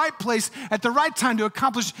him in the right place at the right time to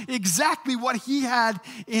accomplish exactly what he had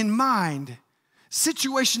in mind.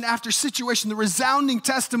 Situation after situation, the resounding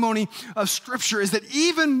testimony of Scripture is that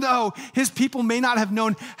even though his people may not have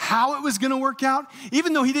known how it was going to work out,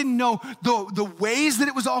 even though he didn't know the ways that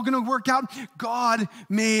it was all going to work out, God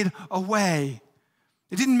made a way.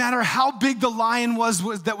 It didn't matter how big the lion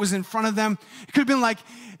was that was in front of them. It could have been like,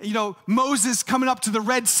 Moses coming up to the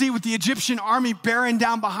Red Sea with the Egyptian army bearing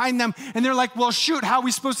down behind them. And they're like, well, shoot, how are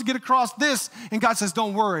we supposed to get across this? And God says,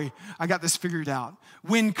 don't worry, I got this figured out.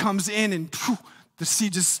 Wind comes in and the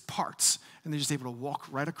sea just parts, and they're just able to walk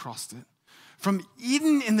right across it. From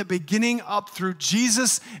Eden in the beginning up through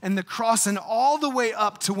Jesus and the cross and all the way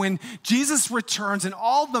up to when Jesus returns and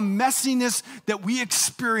all the messiness that we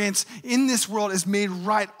experience in this world is made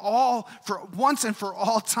right all for once and for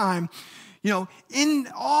all time. In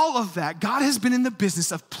all of that, God has been in the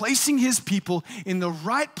business of placing his people in the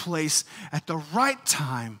right place at the right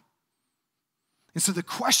time. And so the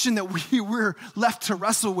question that we're left to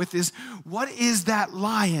wrestle with is, what is that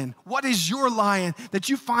lion? What is your lion that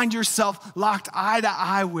you find yourself locked eye to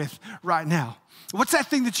eye with right now? What's that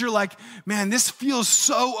thing that you're like, man, this feels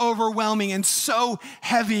so overwhelming and so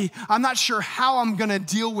heavy. I'm not sure how I'm going to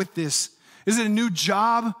deal with this. Is it a new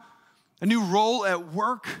job? A new role at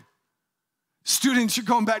work? Students, you're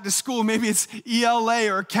going back to school. Maybe it's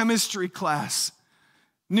ELA or a chemistry class.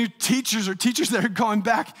 New teachers or teachers that are going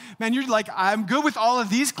back, man, you're like, I'm good with all of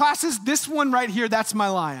these classes. This one right here, that's my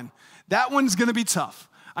lion. That one's gonna be tough.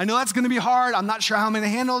 I know that's gonna be hard. I'm not sure how I'm gonna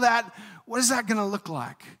handle that. What is that gonna look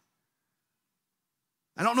like?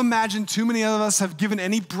 I don't imagine too many of us have given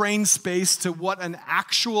any brain space to what an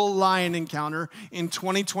actual lion encounter in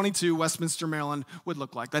 2022 Westminster, Maryland would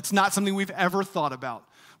look like. That's not something we've ever thought about.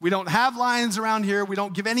 We don't have lions around here. We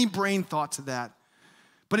don't give any brain thought to that.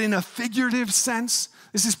 But in a figurative sense,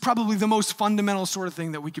 this is probably the most fundamental sort of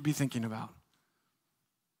thing that we could be thinking about.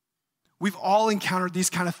 We've all encountered these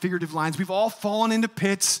kind of figurative lines. We've all fallen into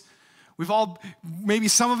pits. We've all, maybe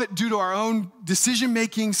some of it due to our own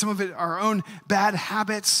decision-making, some of it our own bad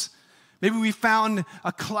habits. Maybe we found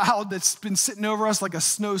a cloud that's been sitting over us like a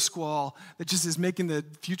snow squall that just is making the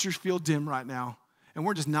future feel dim right now. And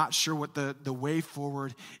we're just not sure what the way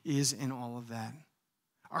forward is in all of that.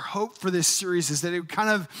 Our hope for this series is that it would kind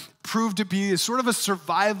of prove to be sort of a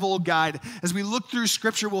survival guide. As we look through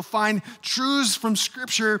Scripture, we'll find truths from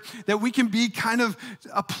Scripture that we can be kind of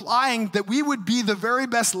applying, that we would be the very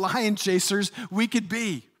best lion chasers we could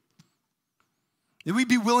be. That we'd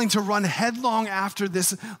be willing to run headlong after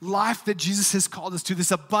this life that Jesus has called us to,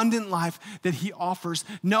 this abundant life that he offers,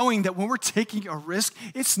 knowing that when we're taking a risk,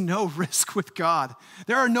 it's no risk with God.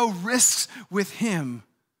 There are no risks with him.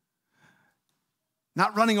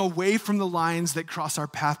 Not running away from the lions that cross our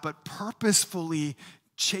path, but purposefully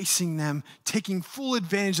chasing them, taking full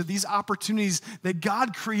advantage of these opportunities that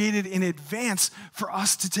God created in advance for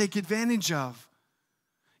us to take advantage of.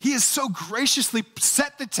 He has so graciously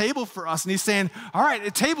set the table for us, and he's saying, all right, the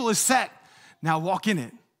table is set. Now walk in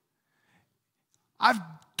it. I've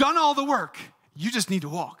done all the work. You just need to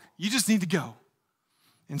walk. You just need to go.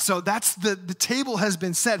 And so that's the table has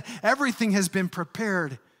been set. Everything has been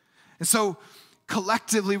prepared. And so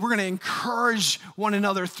collectively, we're going to encourage one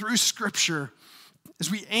another through Scripture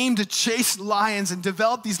as we aim to chase lions and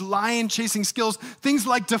develop these lion-chasing skills, things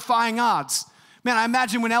like defying odds. Man, I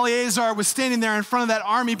imagine when Eleazar was standing there in front of that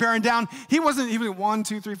army bearing down, he was 1,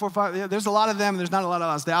 2, 3, 4, 5. There's a lot of them, and there's not a lot of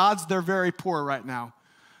us. The odds, they're very poor right now.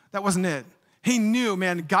 That wasn't it. He knew,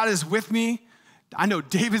 man, God is with me. I know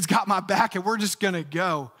David's got my back, and we're just going to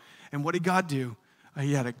go. And what did God do?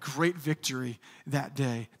 He had a great victory that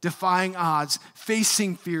day, defying odds,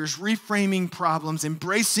 facing fears, reframing problems,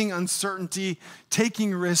 embracing uncertainty,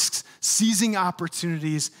 taking risks, seizing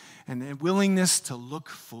opportunities, and a willingness to look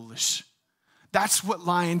foolish. That's what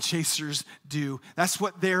lion chasers do. That's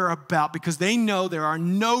what they're about, because they know there are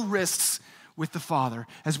no risks with the Father,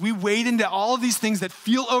 as we wade into all of these things that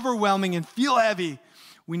feel overwhelming and feel heavy,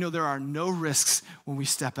 we know there are no risks when we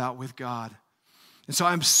step out with God. And so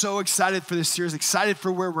I'm so excited for this series, excited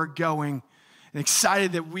for where we're going, and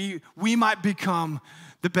excited that we might become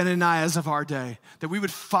the Benaniahs of our day, that we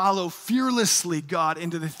would follow fearlessly God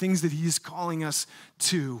into the things that he is calling us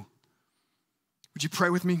to. Would you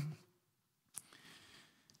pray with me?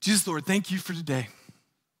 Jesus, Lord, thank you for today.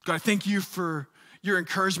 God, I thank you for your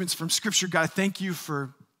encouragements from Scripture. God, I thank you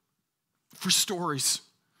for stories.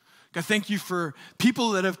 God, thank you for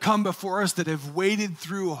people that have come before us that have waded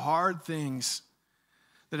through hard things,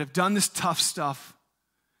 that have done this tough stuff.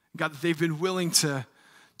 God, that they've been willing to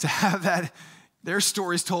have their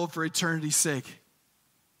stories told for eternity's sake.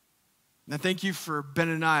 And I thank you for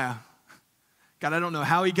Benaniah. God, I don't know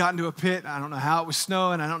how he got into a pit. I don't know how it was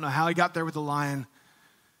snowing. I don't know how he got there with the lion.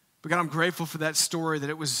 But God, I'm grateful for that story, that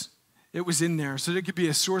it was in there so that it could be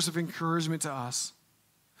a source of encouragement to us.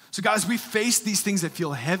 So God, as we face these things that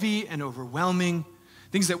feel heavy and overwhelming,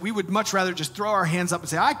 things that we would much rather just throw our hands up and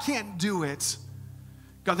say, I can't do it.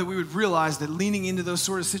 God, that we would realize that leaning into those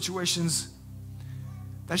sort of situations,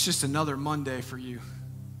 that's just another Monday for you.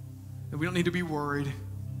 That we don't need to be worried,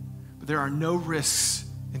 but there are no risks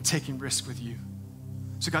in taking risks with you.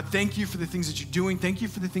 So God, thank you for the things that you're doing. Thank you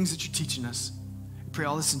for the things that you're teaching us. I pray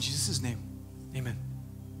all this in Jesus' name. Amen.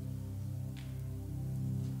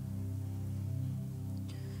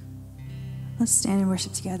 Let's stand and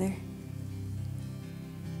worship together.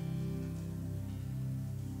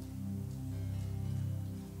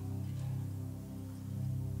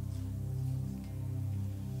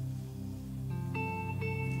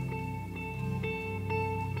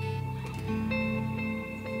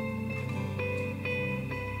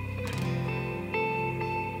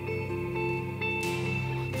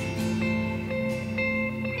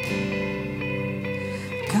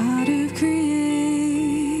 God of creation,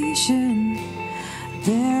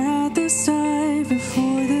 there at the start,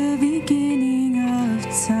 before the beginning of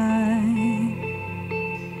time,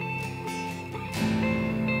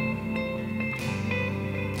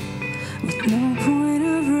 with no point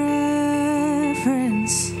of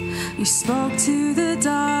reference, you spoke to the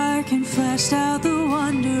dark and fleshed out the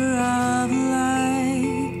wonder of light.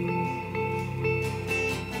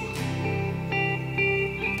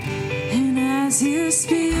 And as you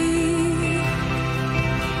speak,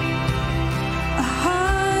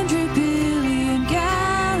 100 billion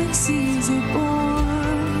galaxies are born.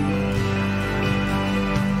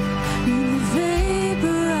 In the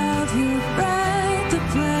vapor of your breath, the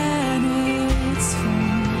planets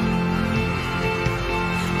form.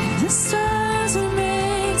 And the stars were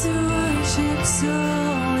made to worship, so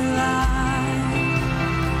will I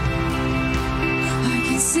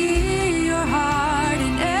can see your heart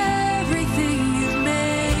in everything you've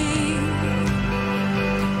made.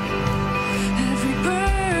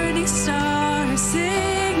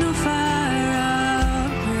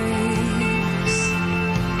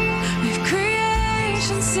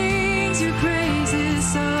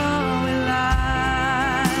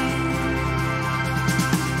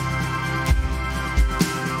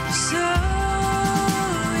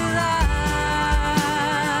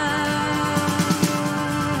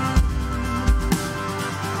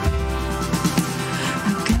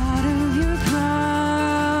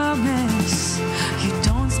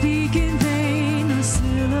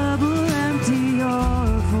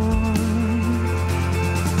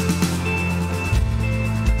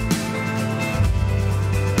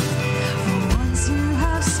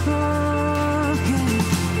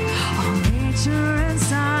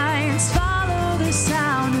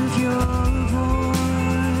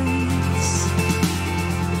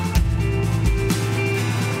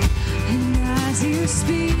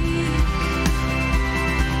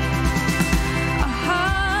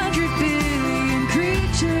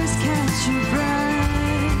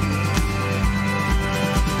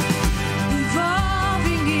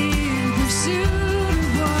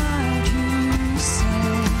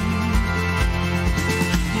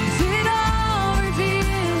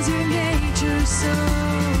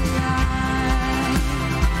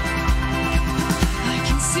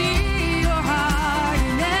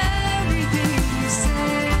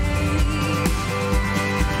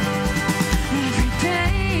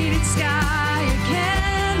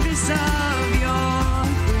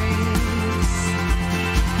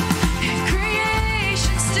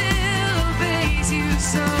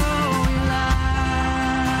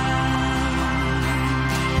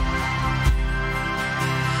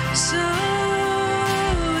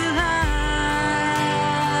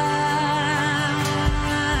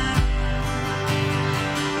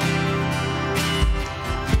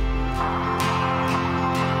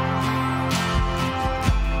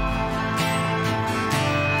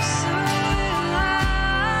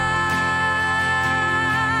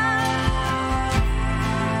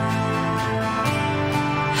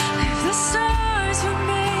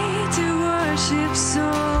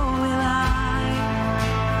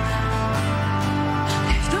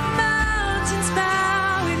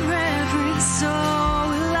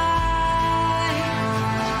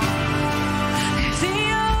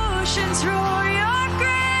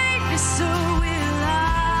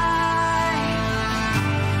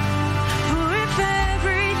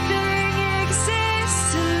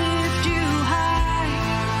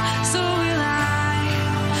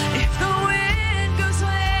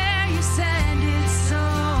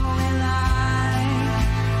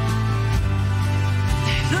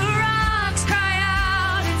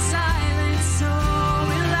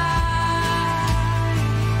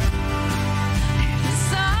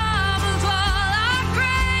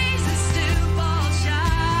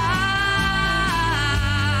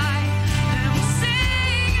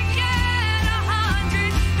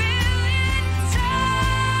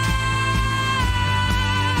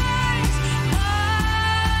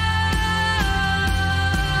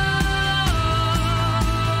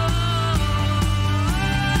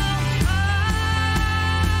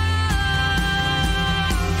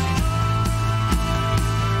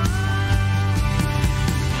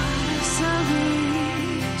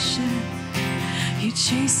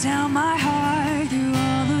 lays down my heart through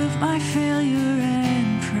all of my failure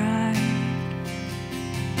and pride.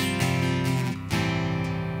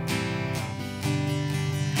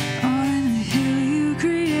 On the hill you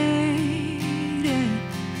created,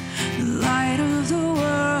 the light of the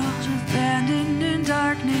world, abandoned in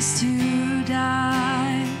darkness to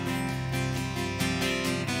die.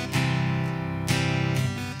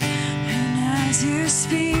 And as you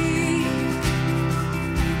speak,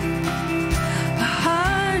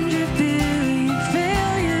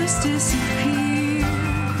 surrender.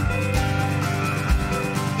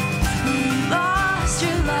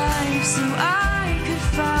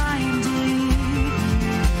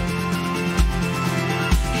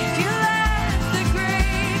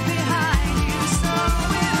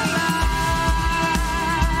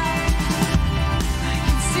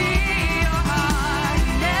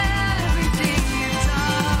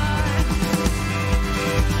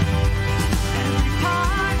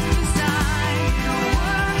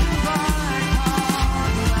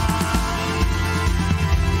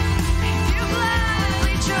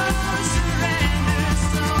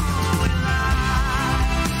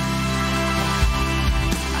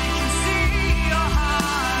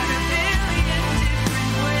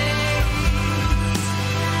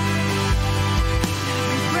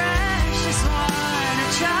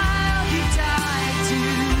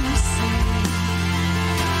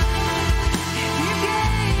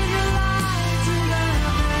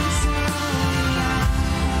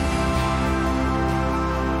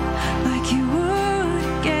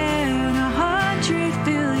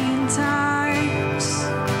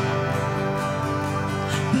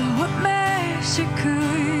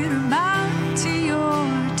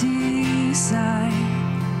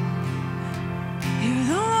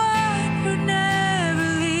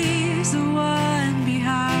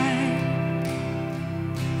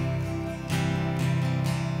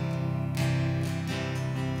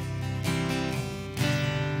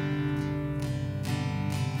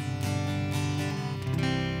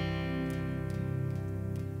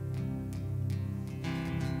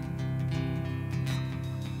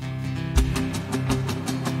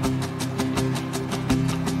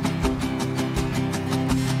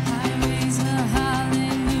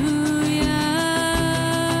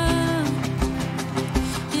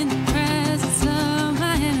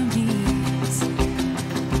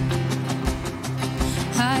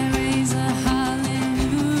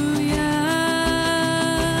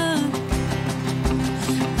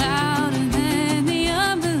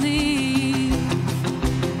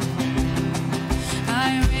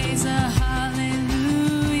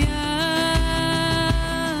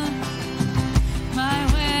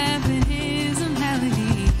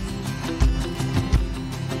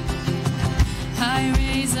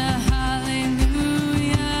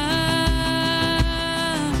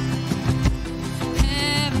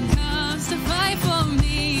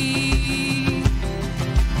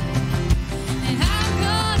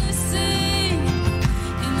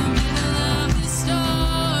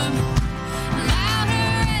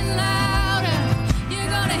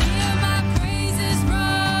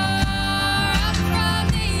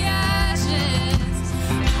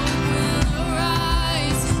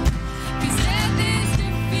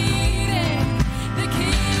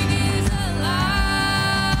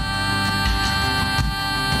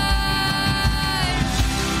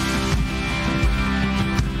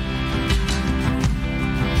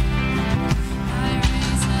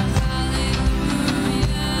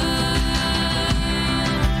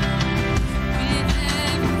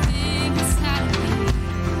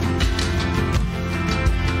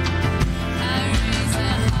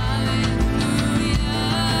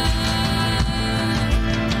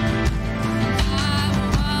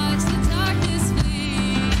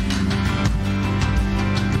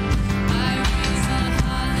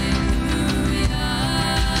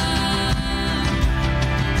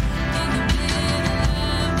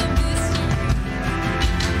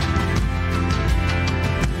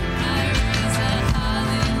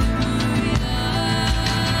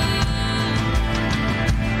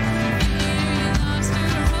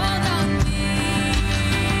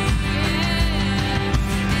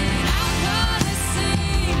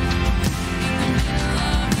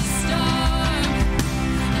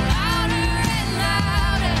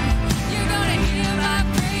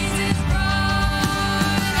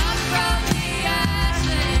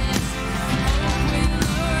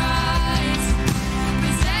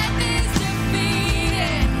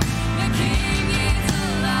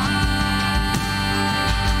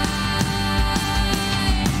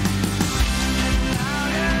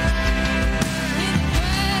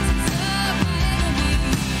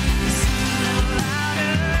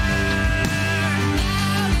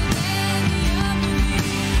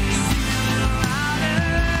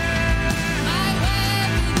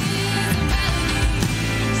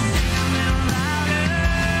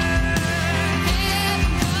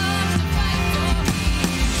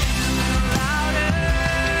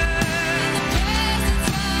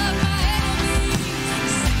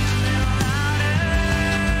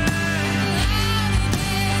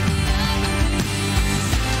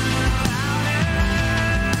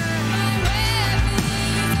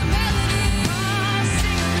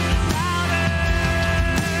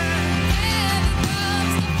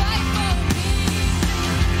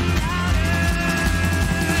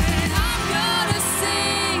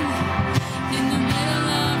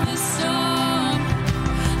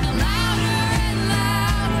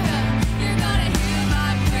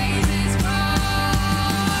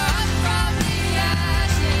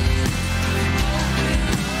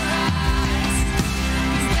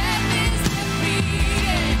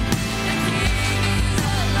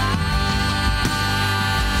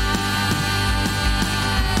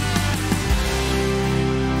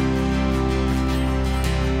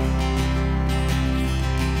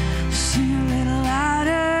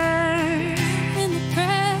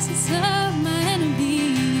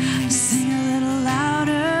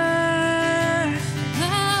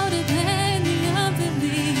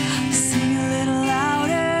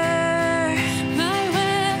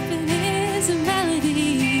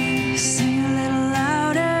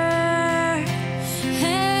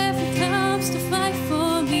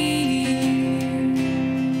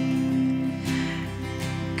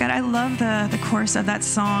 love the chorus of that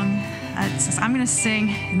song. It says, I'm going to sing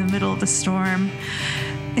in the middle of the storm.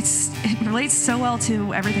 It relates so well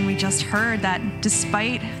to everything we just heard, that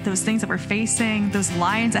despite those things that we're facing, those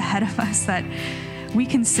lions ahead of us, that we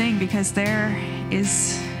can sing because there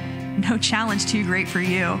is no challenge too great for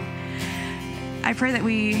you. I pray that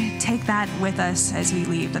we take that with us as we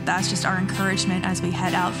leave, that that's just our encouragement as we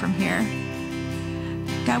head out from here.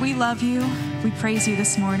 God, we love you. We praise you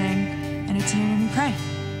this morning, and it's in your name we pray.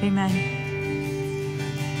 Amen.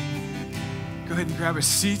 Go ahead and grab a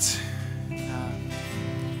seat.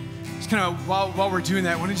 Just kind of while we're doing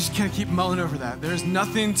that, I want to just kind of keep mulling over that. There's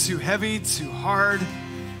nothing too heavy, too hard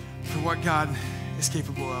for what God is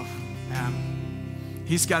capable of.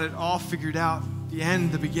 He's got it all figured out. The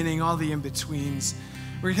end, the beginning, all the in-betweens.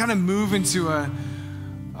 We're kind of move into a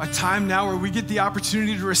time now where we get the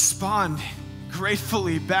opportunity to respond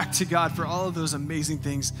gratefully back to God for all of those amazing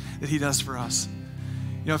things that he does for us.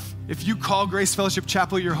 You know, if you call Grace Fellowship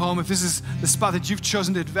Chapel your home, if this is the spot that you've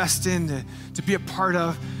chosen to invest in, to be a part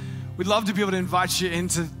of, we'd love to be able to invite you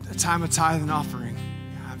into a time of tithe and offering.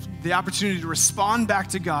 The opportunity to respond back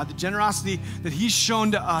to God, the generosity that he's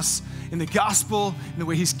shown to us in the gospel, in the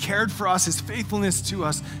way he's cared for us, his faithfulness to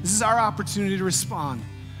us. This is our opportunity to respond.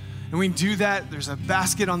 And we can do that. There's a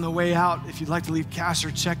basket on the way out if you'd like to leave cash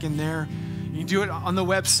or check in there. You can do it on the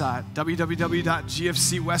website,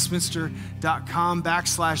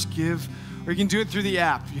 www.gfcwestminster.com/give, or you can do it through the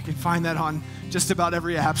app. You can find that on just about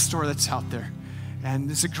every app store that's out there.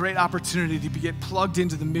 And it's a great opportunity to get plugged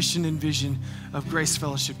into the mission and vision of Grace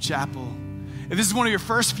Fellowship Chapel. If this is one of your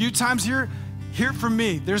first few times here, hear it from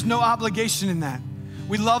me. There's no obligation in that.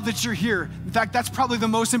 We love that you're here. In fact, that's probably the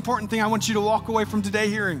most important thing I want you to walk away from today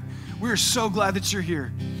hearing. We are so glad that you're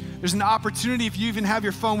here. There's an opportunity, if you even have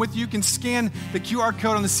your phone with you, you can scan the QR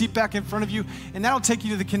code on the seat back in front of you, and that'll take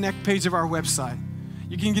you to the Connect page of our website.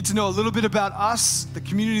 You can get to know a little bit about us, the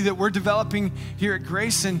community that we're developing here at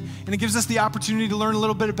Grace, and it gives us the opportunity to learn a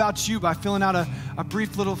little bit about you by filling out a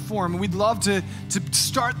brief little form. And we'd love to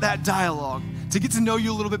start that dialogue, to get to know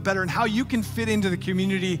you a little bit better and how you can fit into the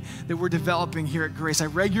community that we're developing here at Grace. I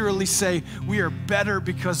regularly say we are better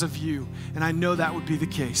because of you, and I know that would be the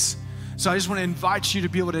case. So I just want to invite you to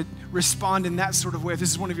be able to respond in that sort of way if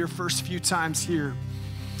this is one of your first few times here.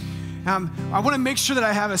 I want to make sure that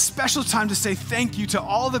I have a special time to say thank you to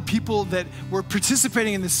all the people that were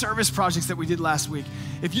participating in the service projects that we did last week.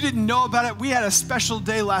 If you didn't know about it, we had a special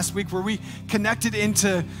day last week where we connected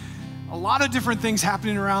into a lot of different things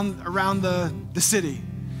happening around the city.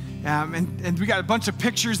 And we got a bunch of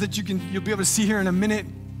pictures that you'll be able to see here in a minute.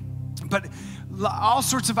 But all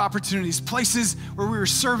sorts of opportunities, places where we were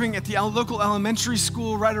serving at the local elementary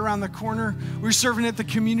school right around the corner. We were serving at the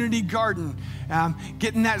community garden,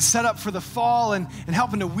 getting that set up for the fall and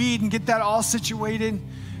helping to weed and get that all situated.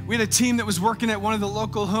 We had a team that was working at one of the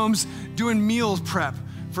local homes doing meal prep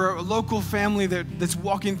for a local family that's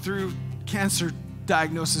walking through cancer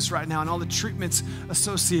diagnosis right now and all the treatments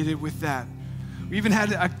associated with that. We even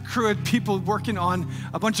had a crew of people working on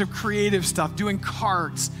a bunch of creative stuff, doing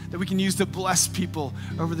cards that we can use to bless people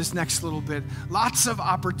over this next little bit. Lots of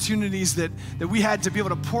opportunities that we had to be able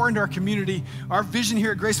to pour into our community. Our vision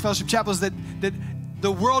here at Grace Fellowship Chapel is that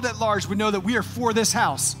the world at large would know that we are for this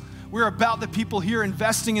house. We're about the people here,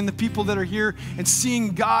 investing in the people that are here and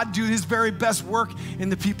seeing God do his very best work in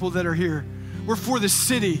the people that are here. We're for the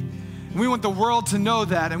city, and we want the world to know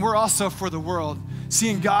that, and we're also for the world,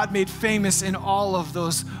 seeing God made famous in all of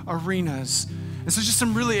those arenas. And so just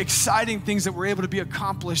some really exciting things that were able to be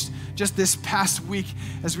accomplished just this past week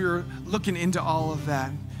as we were looking into all of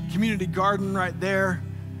that. Community garden right there.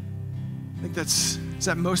 I think is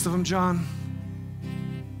that most of them, John?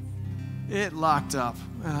 It locked up.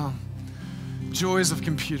 Well, joys of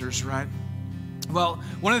computers, right? Well,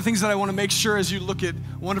 one of the things that I want to make sure as you look at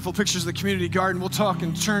wonderful pictures of the community garden, we'll talk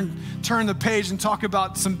and turn the page and talk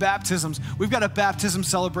about some baptisms. We've got a baptism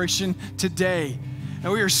celebration today,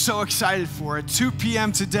 and we are so excited for it. 2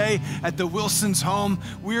 p.m. today at the Wilson's home,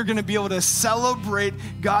 we are going to be able to celebrate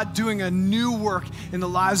God doing a new work in the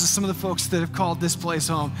lives of some of the folks that have called this place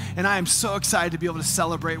home, and I am so excited to be able to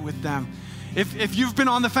celebrate with them. If you've been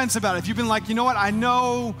on the fence about it, if you've been like, you know what, I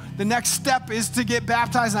know the next step is to get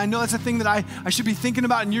baptized, and I know that's a thing that I should be thinking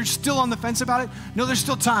about, and you're still on the fence about it, no, there's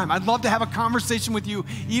still time. I'd love to have a conversation with you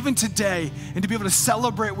even today and to be able to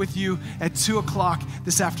celebrate with you at 2 o'clock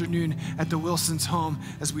this afternoon at the Wilson's home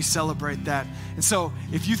as we celebrate that. And so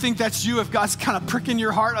if you think that's you, if God's kind of pricking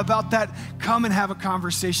your heart about that, come and have a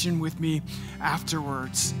conversation with me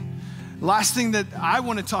afterwards. Last thing that I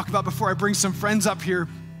want to talk about before I bring some friends up here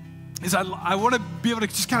is I want to be able to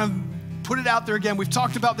just kind of put it out there again. We've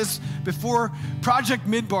talked about this before. Project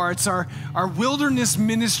Midbar, it's our wilderness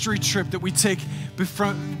ministry trip that we take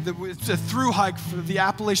it's a through hike for the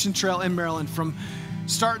Appalachian Trail in Maryland, from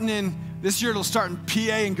starting in, this year it'll start in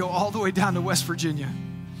PA and go all the way down to West Virginia.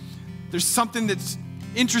 There's something that's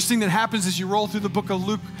interesting that happens as you roll through the book of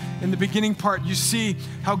Luke in the beginning part. You see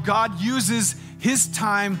how God uses his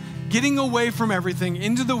time getting away from everything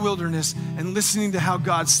into the wilderness and listening to how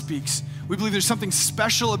God speaks. We believe there's something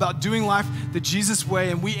special about doing life the Jesus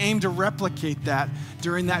way, and we aim to replicate that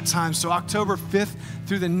during that time. So October 5th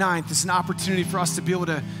through the 9th is an opportunity for us to be able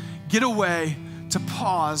to get away, to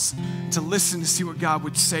pause, to listen, to see what God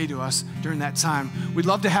would say to us during that time. We'd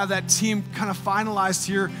love to have that team kind of finalized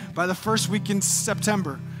here by the first week in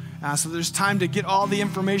September. So there's time to get all the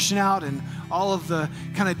information out and all of the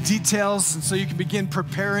kind of details, and so you can begin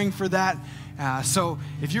preparing for that. So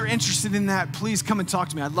if you're interested in that, please come and talk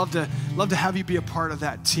to me. I'd love to have you be a part of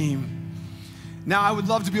that team. Now, I would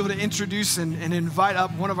love to be able to introduce and invite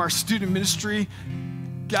up one of our student ministry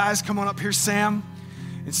guys. Come on up here, Sam.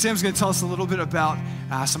 And Sam's going to tell us a little bit about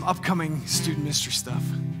some upcoming student ministry stuff.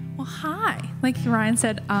 Well, hi. Like Ryan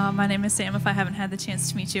said, my name is Sam, if I haven't had the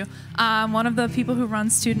chance to meet you. I'm one of the people who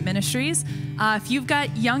runs student ministries. If you've got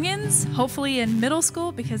youngins, hopefully in middle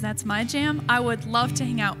school, because that's my jam, I would love to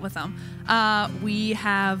hang out with them. We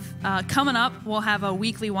have, coming up, we'll have a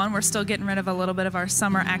weekly one. We're still getting rid of a little bit of our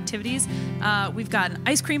summer activities. We've got an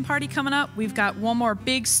ice cream party coming up. We've got one more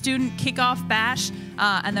big student kickoff bash,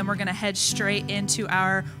 and then we're going to head straight into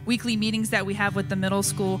our weekly meetings that we have with the middle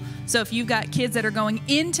school. So if you've got kids that are going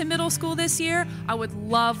into middle school this year, I would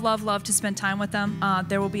love, love, love to spend time with them.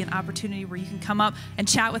 There will be an opportunity where you can come up and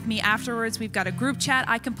chat with me afterwards. We've got a group chat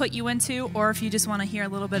I can put you into, or if you just want to hear a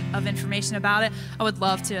little bit of information about it, I would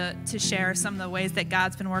love to share some of the ways that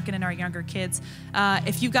God's been working in our younger kids.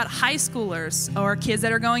 If you've got high schoolers or kids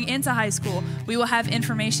that are going into high school, we will have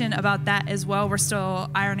information about that as well. We're still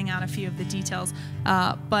ironing out a few of the details.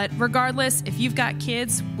 But regardless, if you've got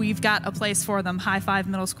kids, we've got a place for them, High Five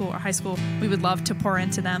Middle School or high school. We would love to pour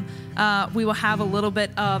into them. We will have a little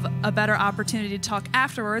bit of a better opportunity to talk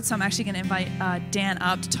afterwards, so I'm actually going to invite Dan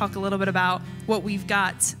up to talk a little bit about what we've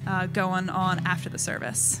got going on after the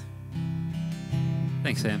service.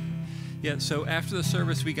 Thanks, Sam. Yeah, so after the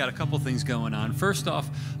service, we got a couple things going on. First off,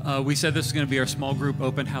 we said this is going to be our small group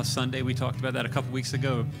open house Sunday. We talked about that a couple weeks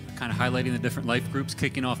ago, kind of highlighting the different life groups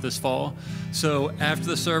kicking off this fall. So after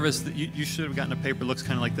the service, you should have gotten a paper that looks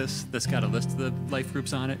kind of like this. That's got a list of the life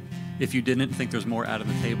groups on it. If you didn't, think there's more out on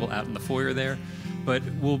the table out in the foyer there. But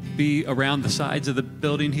we'll be around the sides of the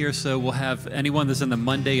building here, so we'll have anyone that's in the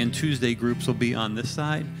Monday and Tuesday groups will be on this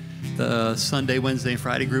side. The Sunday, Wednesday, and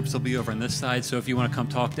Friday groups will be over on this side, so if you want to come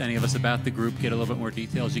talk to any of us about the group, get a little bit more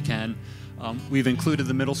details, you can. We've included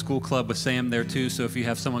the middle school club with Sam there too, so if you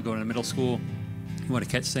have someone going to middle school, you want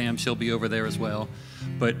to catch Sam, she'll be over there as well.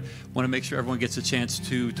 But want to make sure everyone gets a chance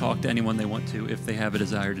to talk to anyone they want to if they have a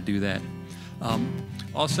desire to do that.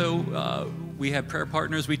 Also, we have prayer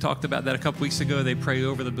partners. We talked about that a couple weeks ago. They pray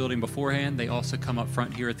over the building beforehand. They also come up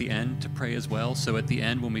front here at the end to pray as well. So at the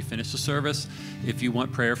end, when we finish the service, if you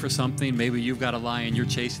want prayer for something, maybe you've got a lion you're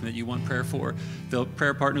chasing that you want prayer for, the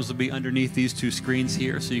prayer partners will be underneath these two screens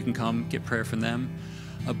here, so you can come get prayer from them.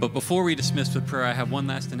 But before we dismiss with prayer, I have one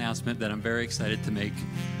last announcement that I'm very excited to make.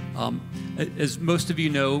 As most of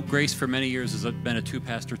you know, Grace for many years has been a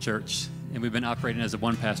two-pastor church, and we've been operating as a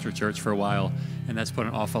one-pastor church for a while, and that's put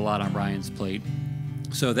an awful lot on Ryan's plate.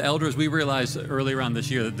 So the elders, we realized earlier on this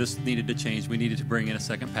year that this needed to change. We needed to bring in a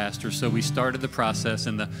second pastor, so we started the process,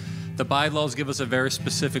 and the bylaws give us a very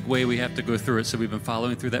specific way we have to go through it, so we've been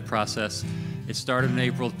following through that process. It started in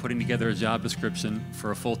April, putting together a job description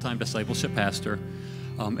for a full-time discipleship pastor.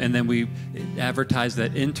 And then we advertised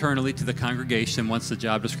that internally to the congregation once the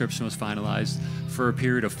job description was finalized for a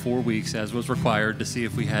period of 4 weeks, as was required, to see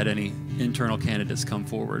if we had any internal candidates come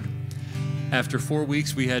forward. After 4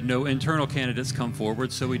 weeks, we had no internal candidates come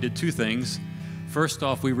forward, so we did two things. First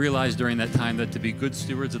off, we realized during that time that to be good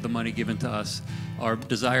stewards of the money given to us, our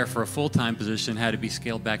desire for a full-time position had to be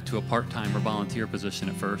scaled back to a part-time or volunteer position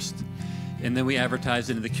at first. And then we advertised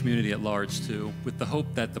it in the community at large too, with the hope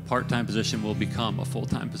that the part-time position will become a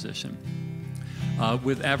full-time position.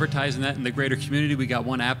 With advertising that in the greater community, we got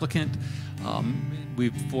one applicant. We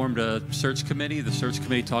formed a search committee. The search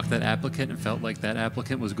committee talked to that applicant and felt like that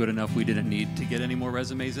applicant was good enough. We didn't need to get any more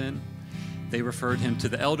resumes in. They referred him to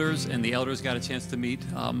the elders, and the elders got a chance to meet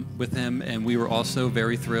with him, and we were also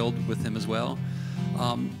very thrilled with him as well.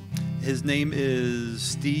 His name is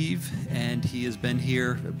Steve, and he has been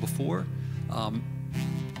here before. Let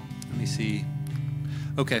me see.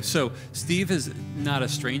 Okay, so Steve is not a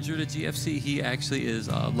stranger to GFC. He actually is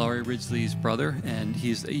Laurie Ridgely's brother, and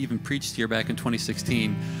he's even preached here back in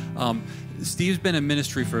 2016. Steve's been in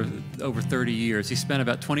ministry for over 30 years. He spent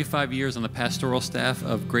about 25 years on the pastoral staff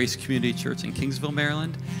of Grace Community Church in Kingsville,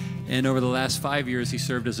 Maryland. And over the last 5 years, he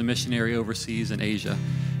served as a missionary overseas in Asia.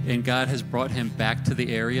 And God has brought him back to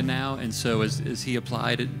the area now. And so as he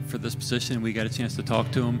applied for this position, we got a chance to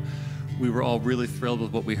talk to him. We were all really thrilled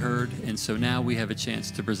with what we heard, and so now we have a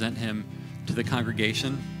chance to present him to the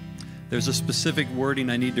congregation. There's a specific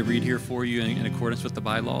wording I need to read here for you in accordance with the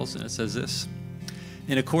bylaws, and it says this.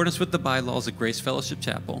 In accordance with the bylaws of Grace Fellowship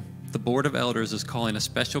Chapel, the Board of Elders is calling a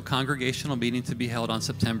special congregational meeting to be held on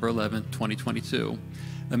September 11, 2022,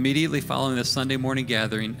 immediately following the Sunday morning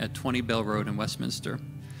gathering at 20 Bell Road in Westminster.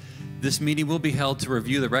 This meeting will be held to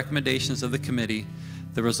review the recommendations of the committee,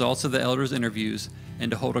 the results of the elders' interviews, and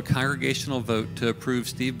to hold a congregational vote to approve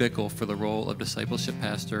Steve Bickle for the role of discipleship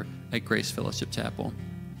pastor at Grace Fellowship Chapel.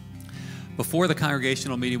 Before the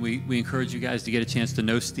congregational meeting, we encourage you guys to get a chance to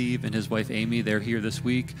know Steve and his wife Amy. They're here this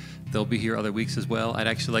week. They'll be here other weeks as well. I'd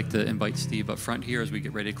actually like to invite Steve up front here as we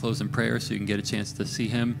get ready to close in prayer so you can get a chance to see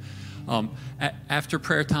him. After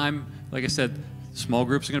prayer time, like I said, small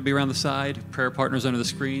groups are going to be around the side, prayer partners under the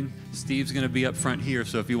screen. Steve's going to be up front here,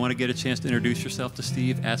 so if you want to get a chance to introduce yourself to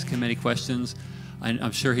Steve, ask him any questions.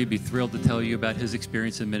 I'm sure he'd be thrilled to tell you about his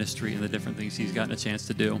experience in ministry and the different things he's gotten a chance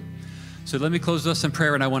to do. So let me close us in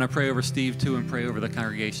prayer, and I want to pray over Steve too and pray over the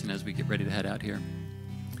congregation as we get ready to head out here.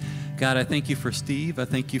 God, I thank you for Steve. I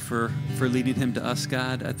thank you for leading him to us,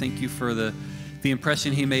 God. I thank you for the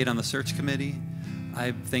impression he made on the search committee.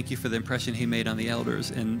 I thank you for the impression he made on the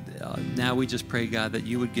elders. And now we just pray, God, that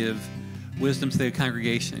you would give wisdom to the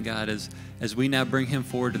congregation, God, as we now bring him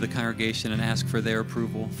forward to the congregation and ask for their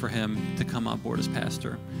approval for him to come on board as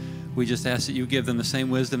pastor. We just ask that you give them the same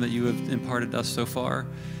wisdom that you have imparted to us so far,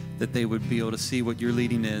 that they would be able to see what your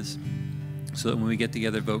leading is, so that when we get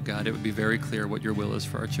together, vote, God, it would be very clear what your will is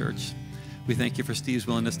for our church. We thank you for Steve's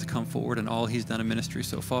willingness to come forward and all he's done in ministry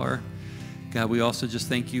so far. God, we also just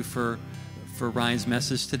thank you for Ryan's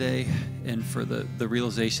message today and for the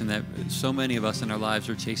realization that so many of us in our lives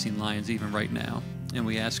are chasing lions even right now. And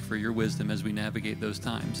we ask for your wisdom as we navigate those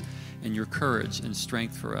times and your courage and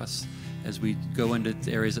strength for us as we go into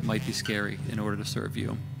areas that might be scary in order to serve you.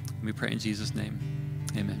 And we pray in Jesus' name.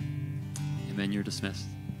 Amen. Amen. You're dismissed.